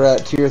 hits, we're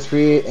at tier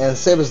 3, and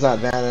Sib has not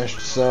vanished,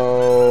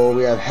 so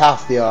we have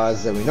half the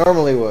odds that we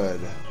normally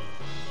would.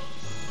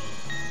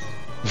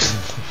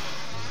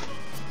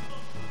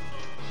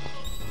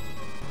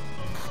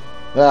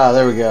 Ah,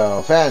 there we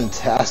go.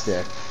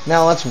 Fantastic.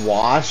 Now let's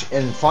watch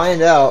and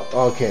find out.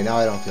 Okay, now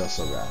I don't feel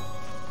so bad.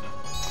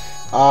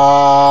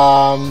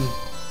 I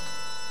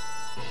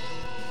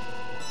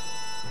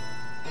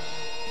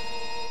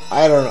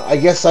don't know. I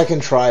guess I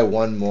can try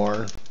one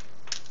more.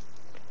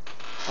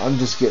 I'm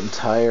just getting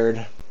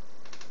tired.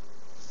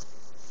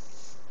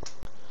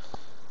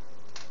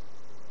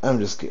 I'm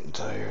just getting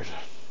tired.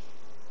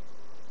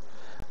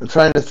 I'm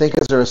trying to think,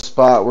 is there a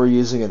spot where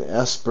using an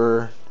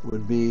Esper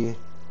would be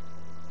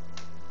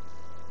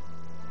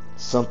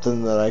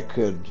something that I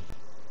could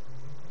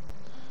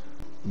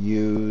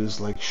use,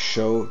 like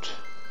Shoat.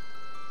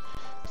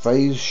 If I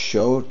use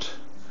Shoat,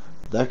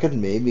 that could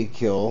maybe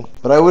kill,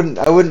 but I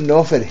wouldn't know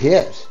if it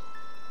hit.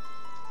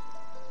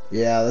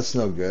 Yeah, that's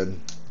no good.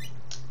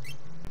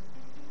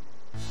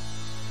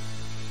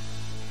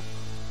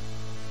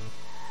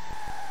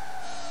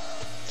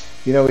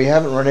 You know, we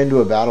haven't run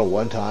into a battle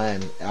one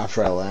time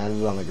after I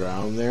landed on the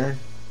ground there.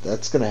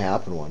 That's gonna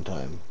happen one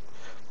time.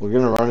 We're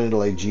gonna run into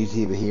like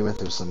GT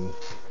Behemoth or some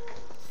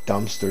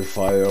dumpster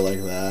fire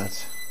like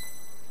that.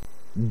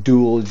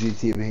 Dual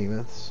GT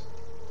Behemoths.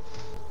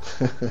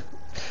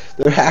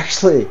 They're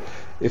actually,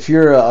 if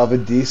you're of a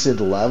decent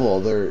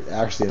level, they're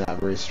actually not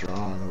very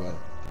strong. But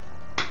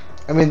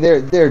I mean, I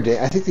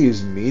think they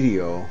use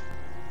Meteor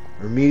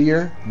or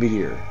Meteor.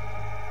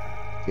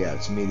 Yeah,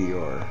 it's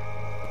Meteor.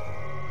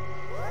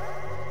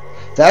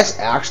 That's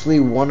actually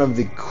one of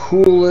the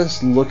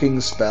coolest looking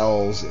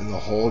spells in the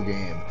whole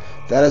game.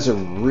 That is a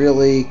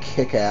really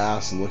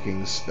kick-ass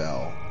looking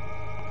spell.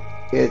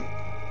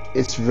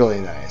 It's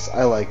really nice.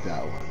 I like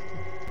that one.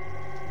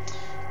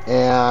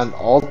 And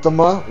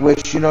Ultima,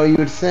 which, you know, you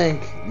would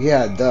think,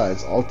 yeah, it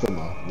does.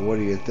 Ultima, what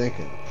are you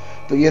thinking?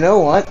 But you know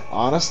what?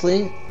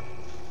 Honestly,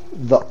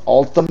 the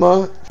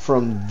Ultima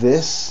from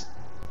this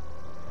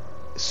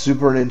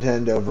Super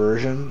Nintendo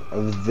version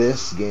of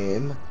this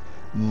game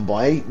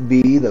might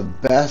be the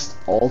best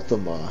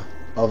Ultima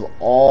of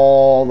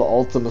all the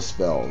Ultima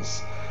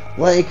spells.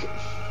 Like,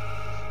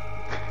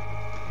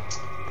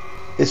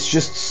 it's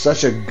just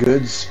such a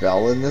good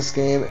spell in this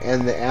game,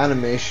 and the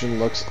animation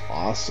looks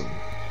awesome.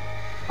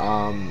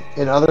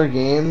 In other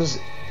games,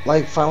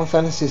 like Final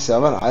Fantasy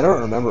VII, I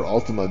don't remember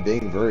Ultima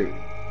being very,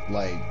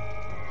 like,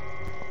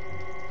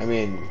 I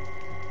mean,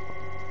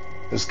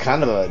 it was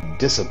kind of a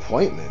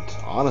disappointment,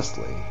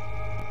 honestly.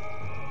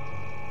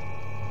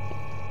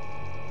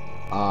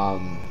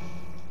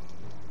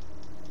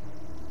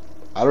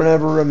 I don't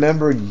ever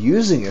remember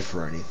using it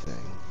for anything.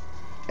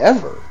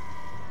 Ever.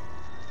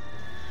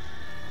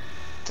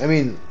 I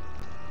mean,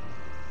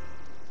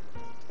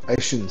 I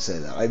shouldn't say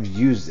that. I've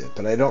used it,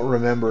 but I don't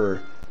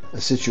remember a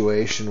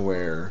situation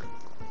where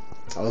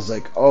I was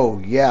like, oh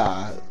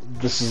yeah,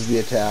 this is the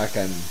attack,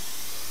 I'm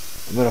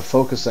going to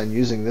focus on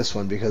using this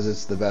one because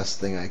it's the best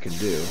thing I can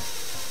do.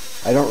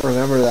 I don't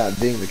remember that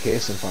being the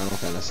case in Final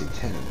Fantasy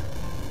X.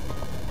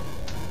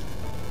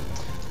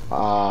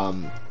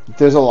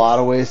 There's a lot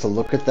of ways to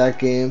look at that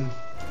game.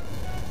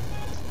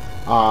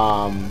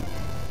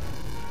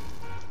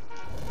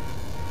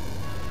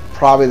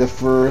 Probably the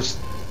first,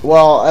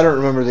 well, I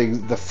don't remember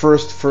the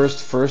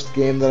first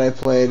game that I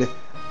played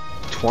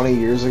 20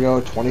 years ago,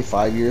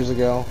 25 years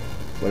ago,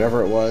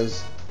 whatever it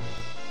was.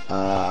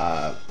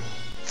 I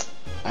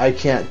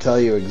can't tell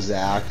you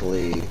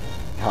exactly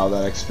how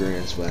that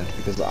experience went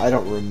because I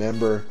don't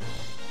remember.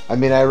 I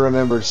mean, I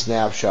remember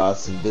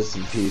snapshots and bits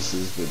and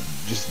pieces, but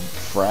just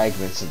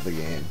fragments of the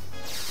game.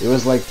 It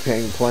was like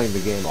playing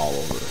the game all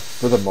over,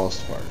 for the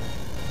most part.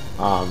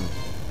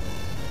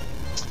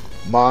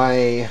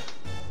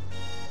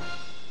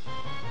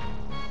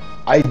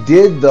 I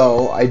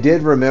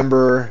did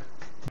remember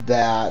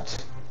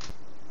that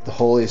the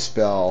Holy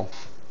Spell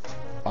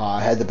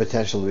had the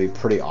potential to be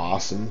pretty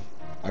awesome.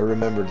 I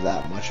remembered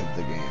that much of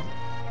the game.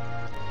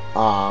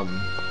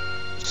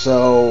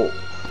 So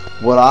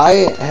what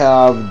I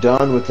have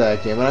done with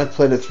that game, and I've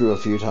played it through a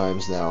few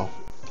times now.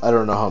 I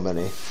don't know how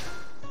many.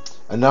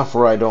 Enough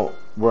where I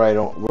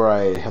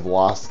have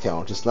lost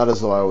count. It's not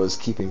as though I was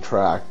keeping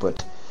track,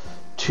 but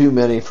too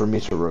many for me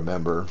to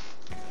remember.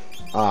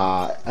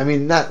 I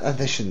mean,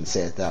 I shouldn't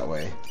say it that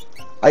way.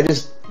 I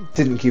just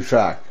didn't keep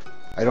track.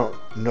 I don't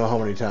know how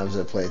many times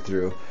I played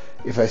through.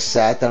 If I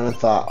sat down and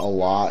thought a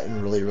lot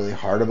and really, really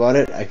hard about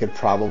it, I could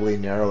probably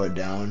narrow it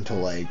down to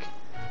like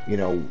you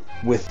know,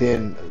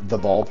 within the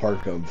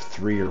ballpark of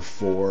 3 or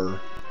 4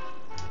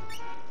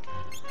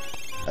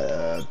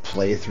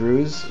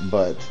 playthroughs.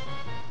 But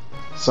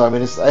so I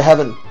mean, I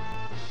haven't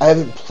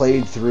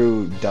played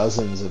through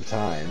dozens of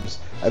times.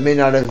 I may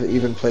not have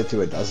even played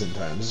through a dozen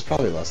times. It's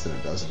probably less than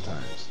a dozen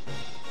times.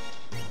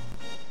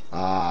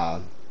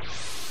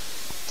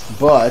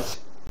 But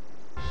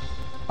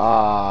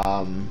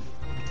I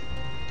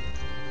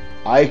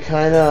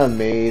kind of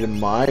made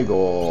my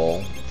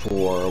goal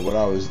for what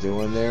I was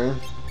doing there.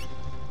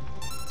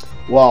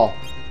 Well,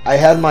 I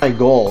had my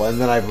goal,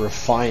 and then I've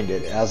refined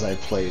it as I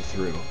played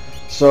through.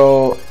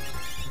 So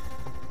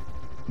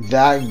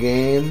that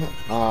game,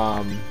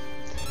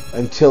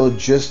 until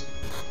just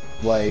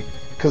like,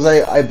 because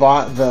I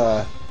bought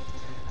the.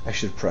 I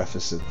should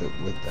preface it that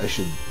with I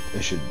should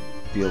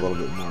be a little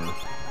bit more.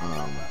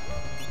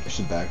 I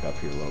should back up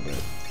here a little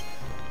bit.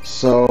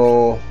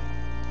 So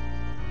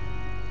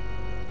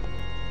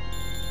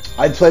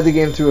I'd played the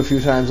game through a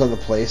few times on the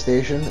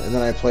PlayStation, and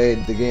then I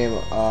played the game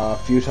a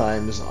few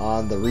times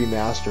on the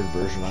remastered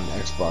version on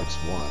Xbox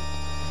One.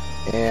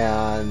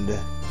 And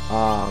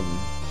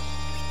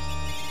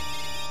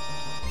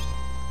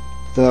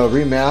the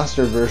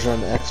remastered version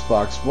on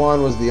Xbox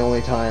One was the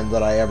only time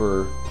that I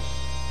ever...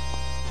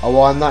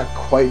 well, I'm not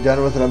quite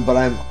done with it, but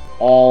I'm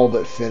all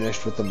but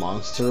finished with the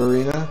Monster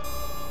Arena.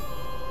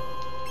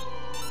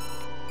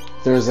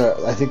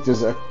 I think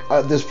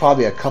there's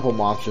probably a couple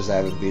monsters I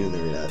haven't beaten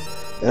there yet.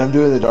 And I'm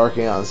doing the Dark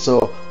Aeon.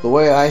 So the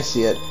way I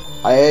see it,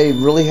 I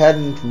really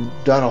hadn't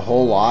done a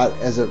whole lot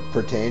as it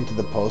pertained to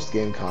the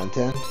post-game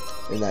content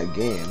in that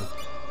game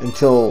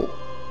until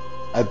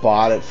I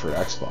bought it for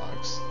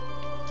Xbox.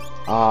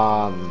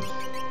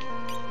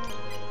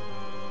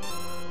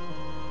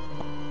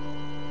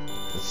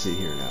 Let's see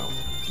here now.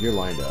 You're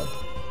lined up.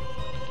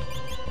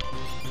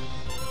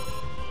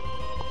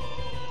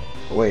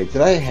 Wait,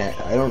 did I? Yeah,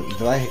 I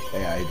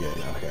did.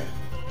 Okay.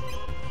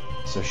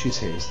 So she's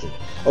hasted.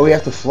 Oh, we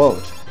have to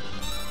float.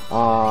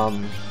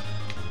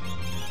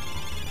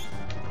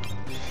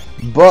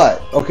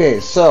 But okay,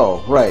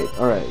 so right,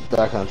 all right,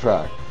 back on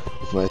track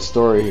with my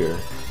story here.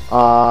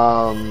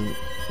 So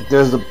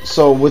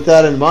with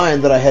that in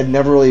mind, that I had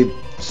never really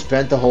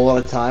spent a whole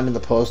lot of time in the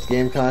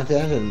post-game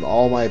content, and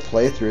all my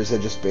playthroughs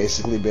had just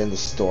basically been the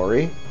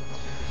story.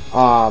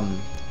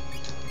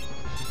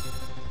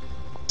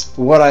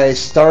 What I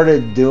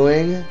started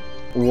doing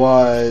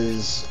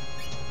was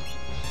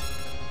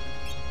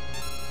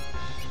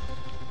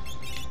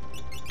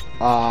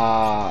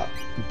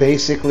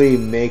basically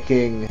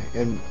making,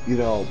 and you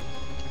know,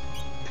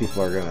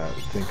 people are gonna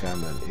think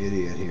I'm an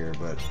idiot here,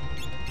 but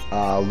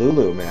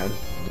Lulu, man,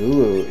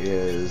 Lulu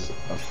is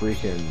a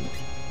freaking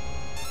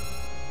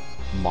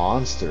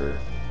monster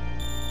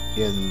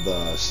in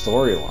the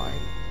storyline.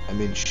 I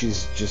mean,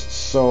 she's just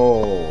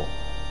so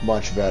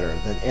much better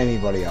than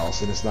anybody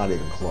else, and it's not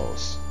even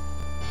close.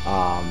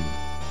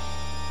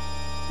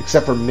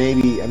 Except for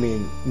maybe, I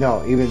mean,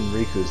 no, even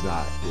Riku's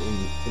not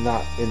in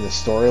the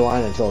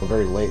storyline until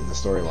very late in the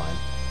storyline.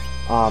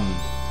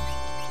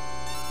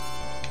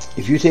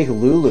 If you take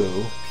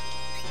Lulu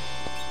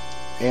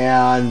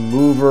and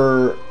move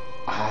her,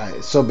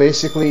 so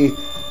basically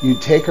you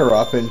take her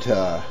up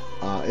into,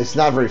 it's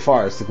not very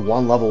far, it's like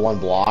one level, one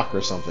block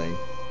or something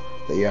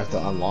that you have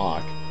to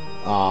unlock.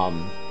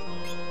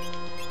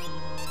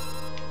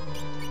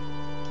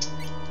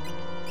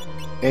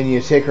 And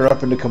you take her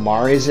up into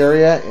Kamari's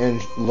area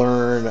and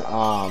learn,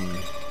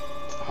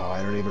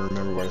 I don't even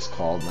remember what it's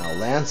called now.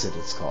 Lancet,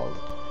 it's called.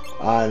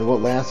 And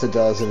what Lancet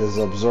does, it is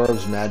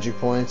absorbs magic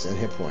points and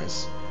hit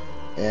points.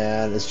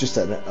 And it's just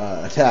an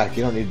attack.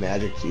 You don't need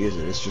magic to use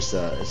it. It's just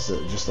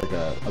just like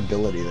a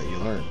ability that you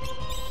learn.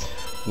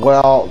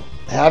 Well,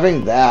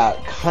 having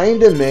that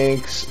kind of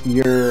makes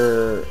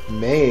your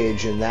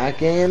mage in that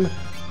game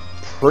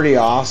pretty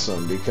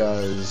awesome,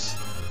 because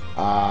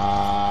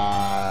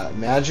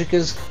magic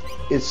is...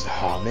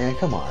 oh man,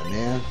 come on,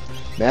 man.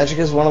 Magic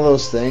is one of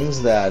those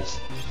things that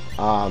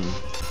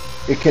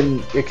it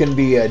can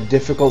be a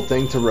difficult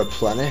thing to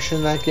replenish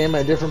in that game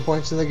at different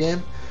points in the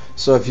game.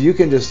 So if you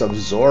can just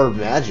absorb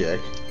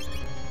magic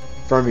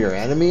from your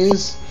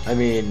enemies, I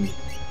mean,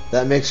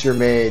 that makes your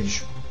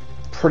mage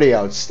pretty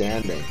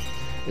outstanding.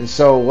 And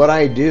so what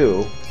I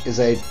do is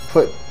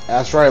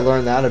after I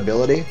learn that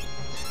ability,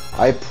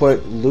 I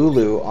put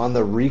Lulu on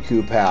the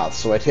Riku path.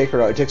 So I take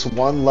her out. It takes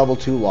one level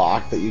 2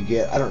 lock that you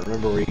get. I don't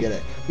remember where you get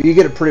it, but you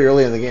get it pretty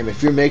early in the game.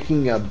 If you're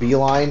making a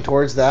beeline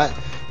towards that,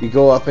 you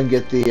go up and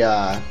get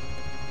the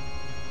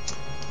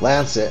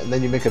Lancet, and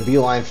then you make a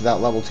beeline for that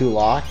level 2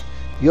 lock.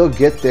 You'll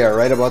get there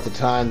right about the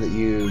time that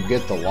you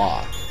get the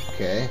lock.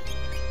 Okay.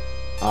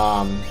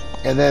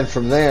 And then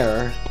from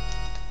there,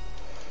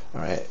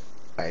 all right.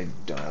 I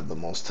don't have the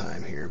most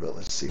time here, but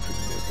let's see if we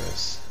can do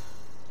this.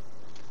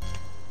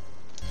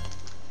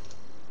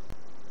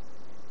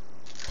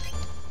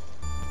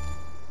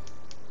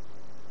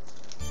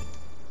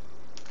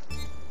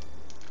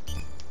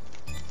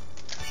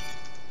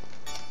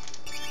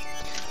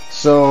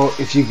 So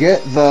if you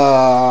get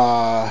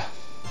the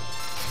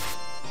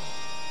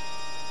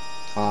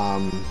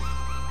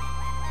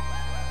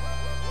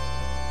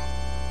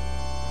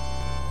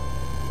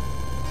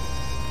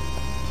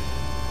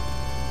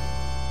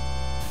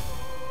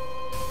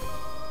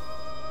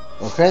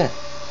Okay.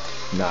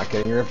 Not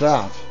getting ripped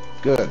off.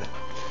 Good.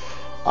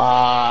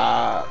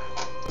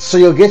 So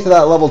you'll get to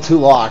that level 2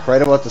 lock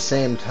right about the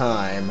same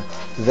time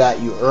that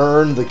you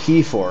earn the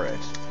key for it.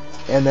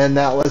 And then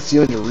that lets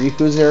you into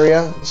Riku's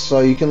area, so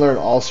you can learn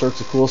all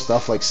sorts of cool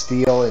stuff like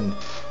steel and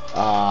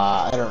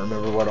I don't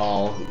remember what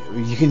all.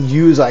 You can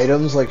use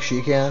items like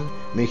she can.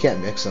 I mean, you can't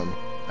mix them.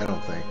 I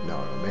don't think.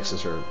 No,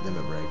 mixes are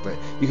limit break. But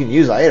you can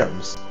use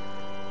items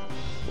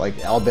like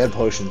Albed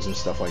potions and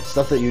stuff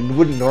that you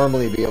wouldn't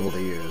normally be able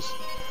to use.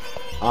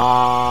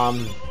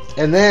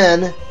 And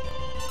then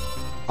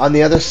on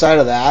the other side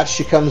of that,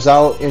 she comes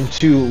out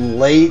into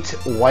late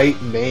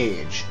white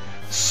mage.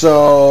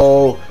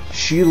 So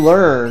she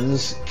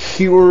learns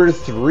Cure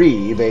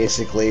 3,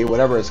 basically,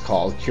 whatever it's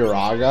called,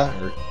 Curaga,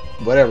 or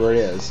whatever it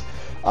is.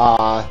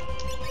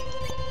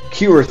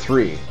 Cure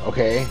 3,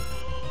 okay?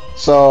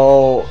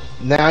 So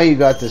now you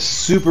got this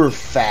super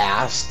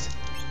fast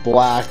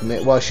black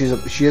mage. Well, she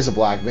is a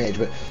black mage,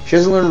 but she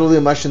hasn't learned really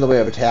much in the way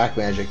of attack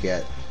magic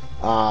yet.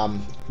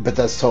 But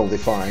that's totally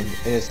fine,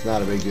 and it's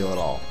not a big deal at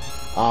all.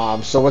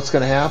 So what's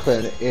going to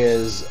happen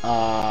is,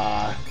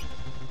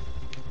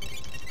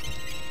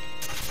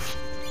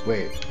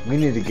 wait, we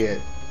need to get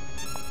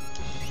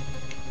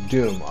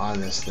Doom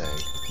on this thing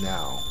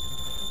now.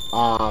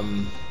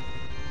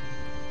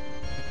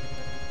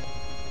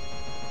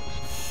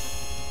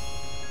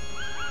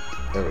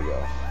 There we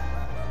go.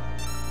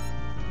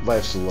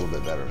 Life's a little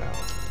bit better now.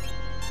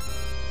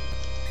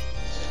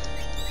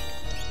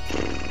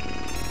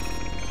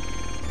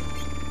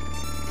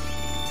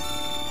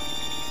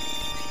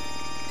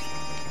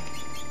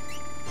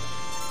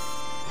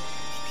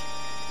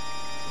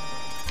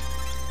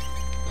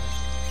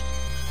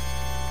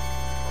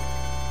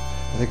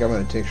 I think I'm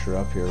going to tincture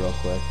up here real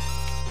quick.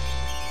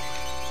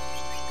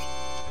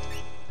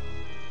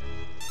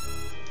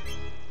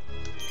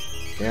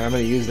 And I'm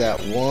going to use that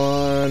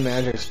one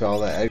magic spell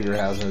that Edgar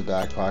has in his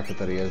back pocket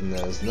that he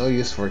has no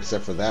use for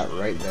except for that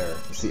right there.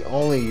 It's the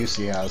only use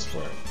he has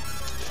for it.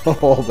 The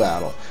whole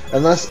battle.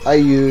 Unless I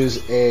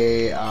use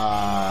a...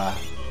 I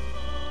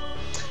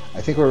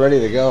think we're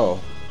ready to go.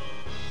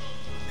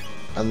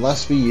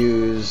 Unless we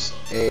use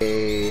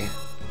a...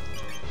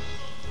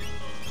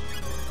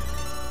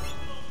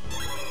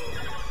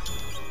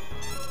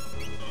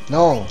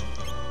 No.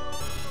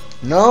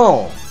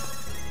 No.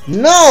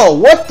 No!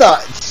 What the...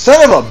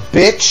 Son of a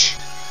bitch!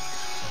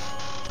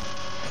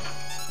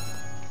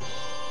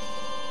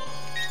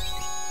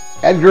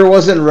 Edgar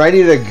wasn't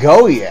ready to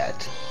go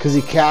yet, because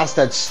he cast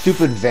that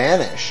stupid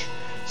Vanish.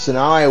 So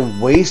now I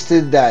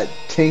wasted that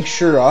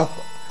tincture up.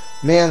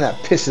 Man, that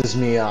pisses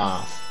me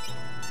off.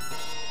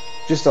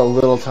 Just a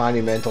little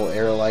tiny mental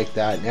error like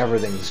that, and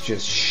everything's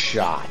just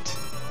shot.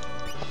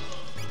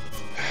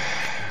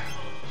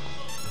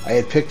 I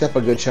had picked up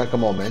a good chunk of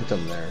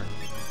momentum there.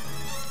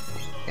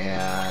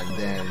 And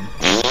then...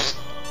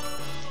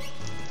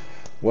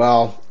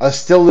 Well, I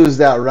still lose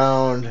that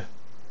round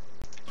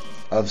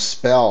of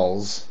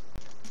spells.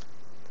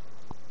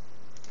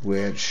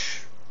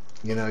 Which,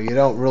 you know, you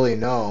don't really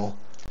know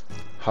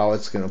how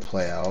it's going to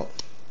play out.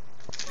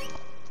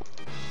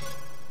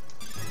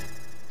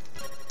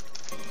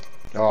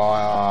 Oh,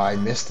 I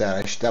missed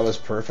that. That was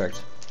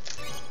perfect.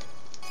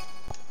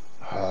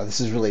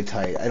 This is really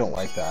tight. I don't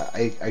like that.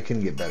 I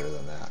can get better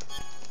than that.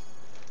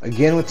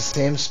 Again with the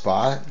same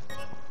spot.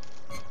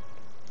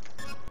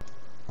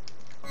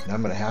 And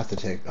I'm going to have to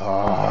take...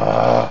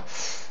 There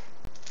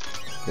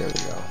we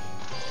go.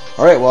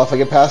 Alright, well, if I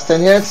get past 10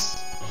 hits,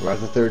 we're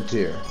at the third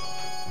tier.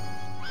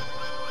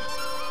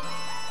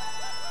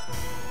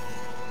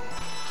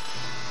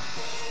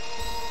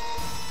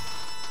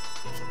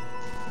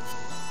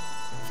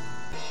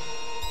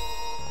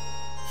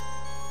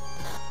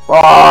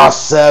 Oh,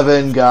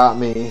 7 got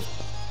me.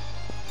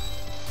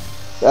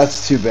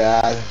 That's too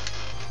bad.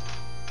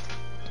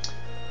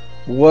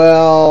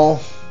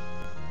 Well...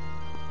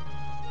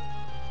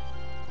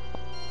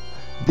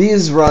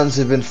 These runs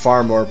have been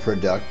far more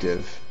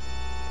productive.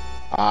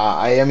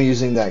 I am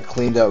using that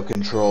cleaned out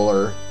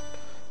controller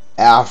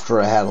after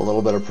I had a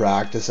little bit of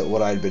practice at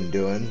what I'd been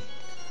doing.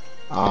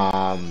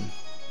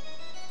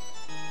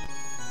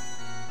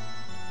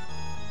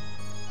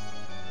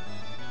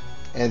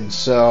 And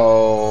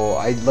so,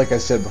 like I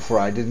said before,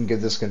 I didn't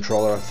give this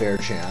controller a fair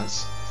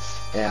chance.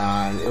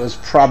 And it was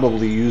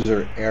probably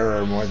user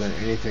error more than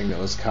anything that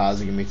was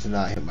causing me to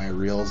not hit my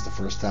reels the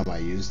first time I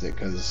used it,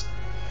 because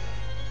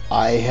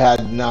I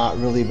had not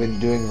really been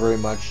doing very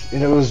much,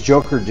 and it was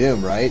Joker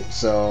Doom, right?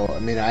 So, I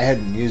mean, I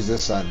hadn't used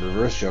this on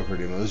reverse Joker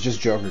Doom, it was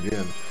just Joker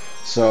Doom.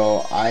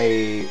 So,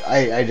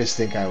 I just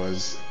think I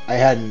was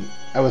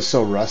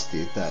so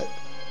rusty that,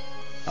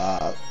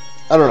 I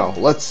don't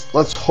know,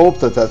 let's hope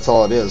that that's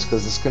all it is,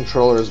 because this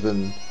controller has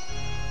been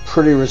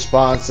pretty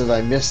responsive. I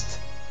missed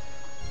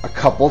a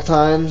couple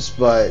times,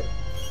 but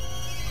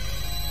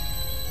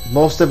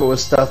most of it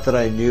was stuff that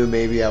I knew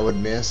maybe I would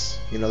miss.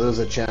 You know, there was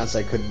a chance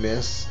I could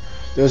miss.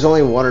 There was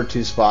only 1 or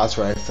 2 spots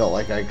where I felt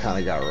like I kind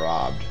of got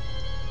robbed.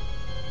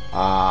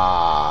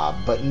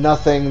 But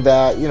nothing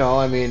that, you know,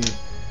 I mean,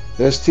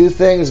 there's 2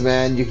 things,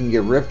 man. You can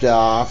get ripped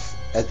off,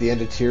 at the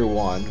end of Tier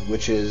 1,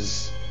 which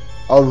is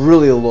a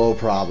really low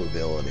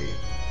probability.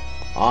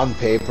 On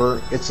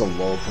paper, it's a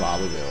low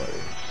probability.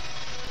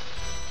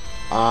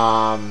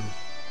 I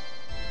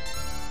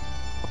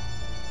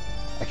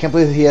can't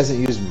believe he hasn't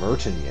used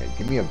Merton yet.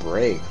 Give me a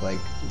break. Like,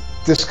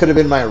 this could have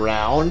been my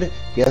round.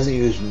 He hasn't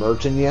used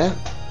Merton yet.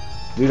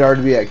 We'd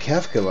already be at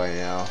Kefka by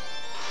now.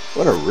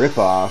 What a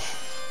ripoff.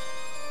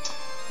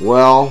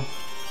 Well,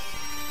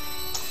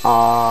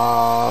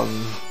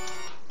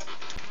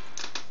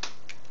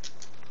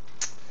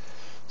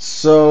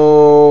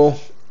 so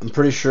I'm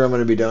pretty sure I'm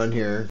going to be done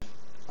here.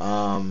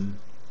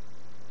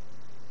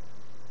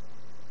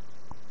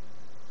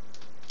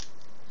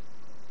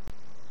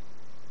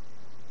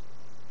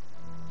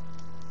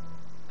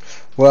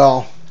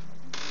 Well,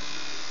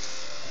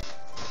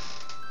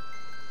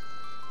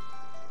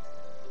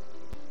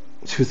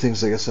 two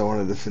things I guess I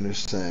wanted to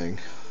finish saying.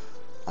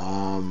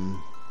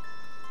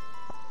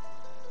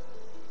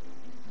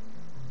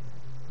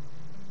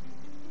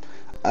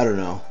 I don't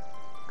know.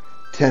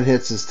 10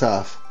 hits is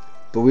tough,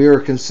 but we were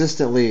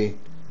consistently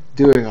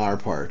doing our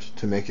part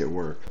to make it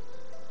work.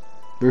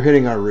 We were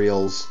hitting our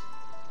reels.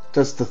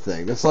 That's the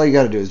thing. That's all you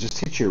got to do is just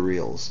hit your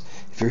reels.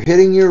 If you're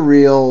hitting your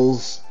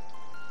reels,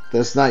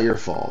 that's not your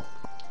fault.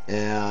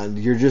 And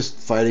you're just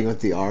fighting with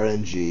the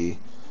RNG.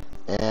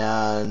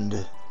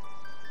 And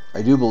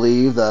I do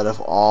believe that if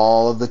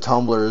all of the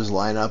tumblers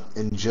line up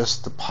in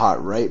just the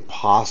right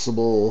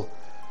possible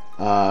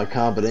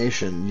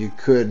combination, you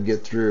could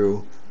get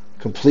through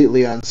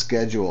completely on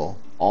schedule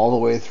all the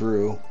way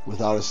through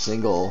without a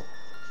single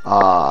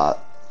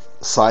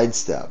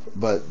sidestep.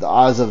 But the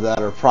odds of that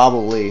are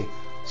probably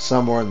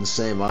somewhere in the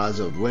same odds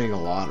of winning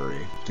a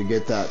lottery. To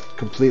get that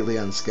completely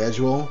on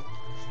schedule,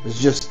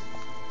 there's just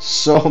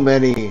so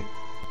many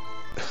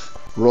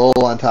roll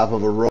on top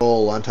of a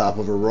roll on top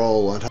of a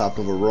roll on top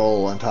of a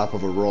roll on top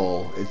of a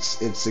roll.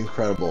 It's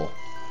incredible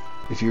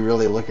if you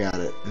really look at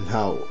it and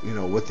how, you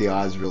know, what the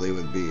odds really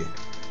would be.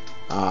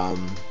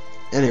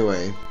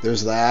 Anyway,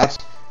 there's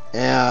that.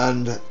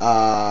 And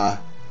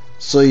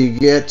so you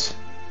get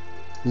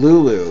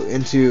Lulu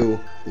into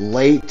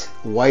late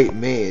white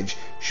mage.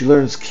 She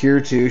learns Cure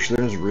 2, she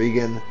learns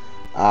Regan,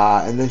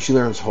 and then she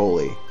learns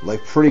Holy,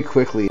 like pretty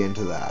quickly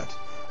into that.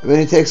 I mean,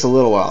 it takes a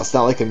little while. It's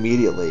not like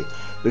immediately.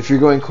 But if you're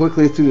going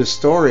quickly through the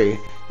story,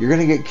 you're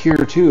going to get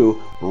Cure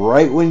 2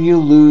 right when you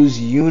lose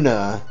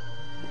Yuna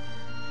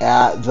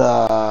at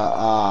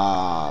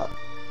the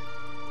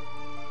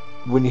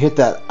when you hit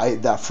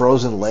that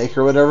frozen lake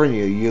or whatever, and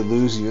you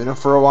lose Yuna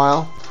for a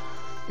while.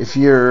 If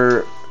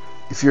you're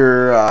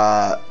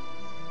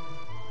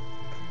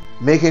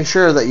making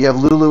sure that you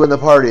have Lulu in the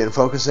party and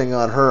focusing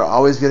on her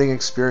always getting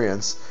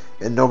experience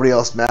and nobody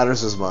else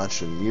matters as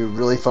much, and you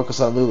really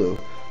focus on Lulu,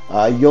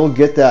 you'll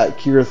get that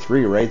Cure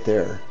 3 right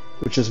there,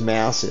 which is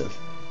massive.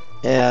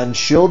 And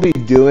she'll be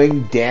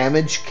doing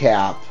damage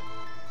cap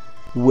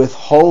with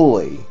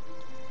Holy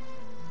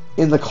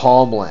in the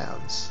Calm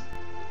Lands.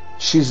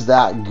 She's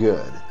that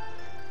good.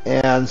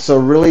 And so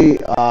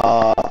really,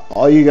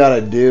 all you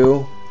gotta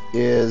do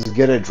is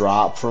get a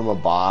drop from a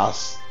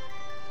boss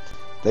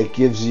that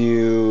gives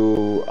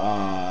you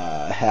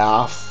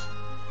half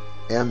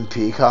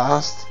MP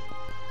cost.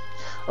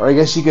 Or I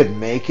guess you could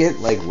make it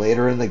like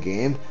later in the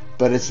game,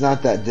 but it's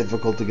not that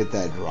difficult to get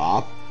that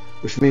drop,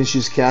 which means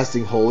she's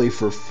casting Holy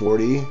for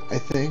 40, I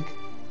think,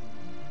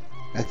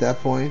 at that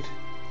point.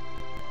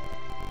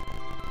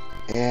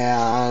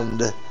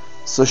 And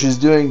so she's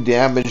doing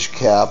damage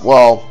cap.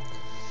 Well,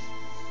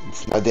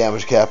 it's not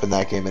damage cap in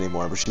that game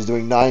anymore, but she's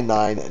doing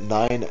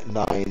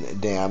 9999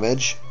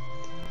 damage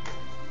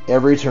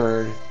every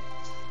turn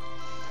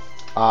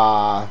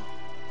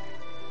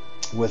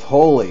with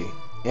Holy.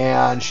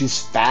 And she's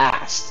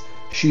fast.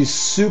 She's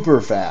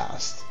super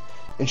fast.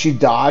 And she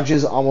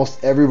dodges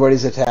almost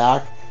everybody's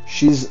attack.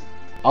 She's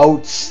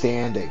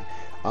outstanding.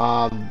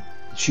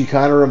 She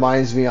kind of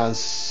reminds me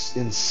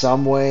in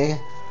some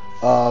way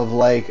of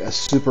like a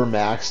super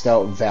maxed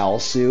out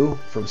Valsu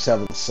from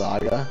 7th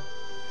Saga.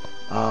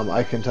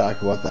 I can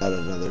talk about that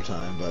another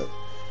time, but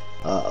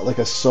like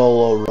a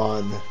solo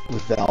run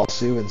with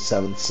Valsu in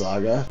 7th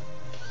Saga.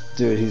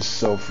 Dude, he's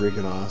so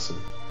freaking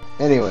awesome.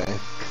 Anyway,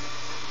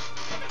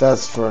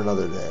 that's for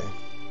another day.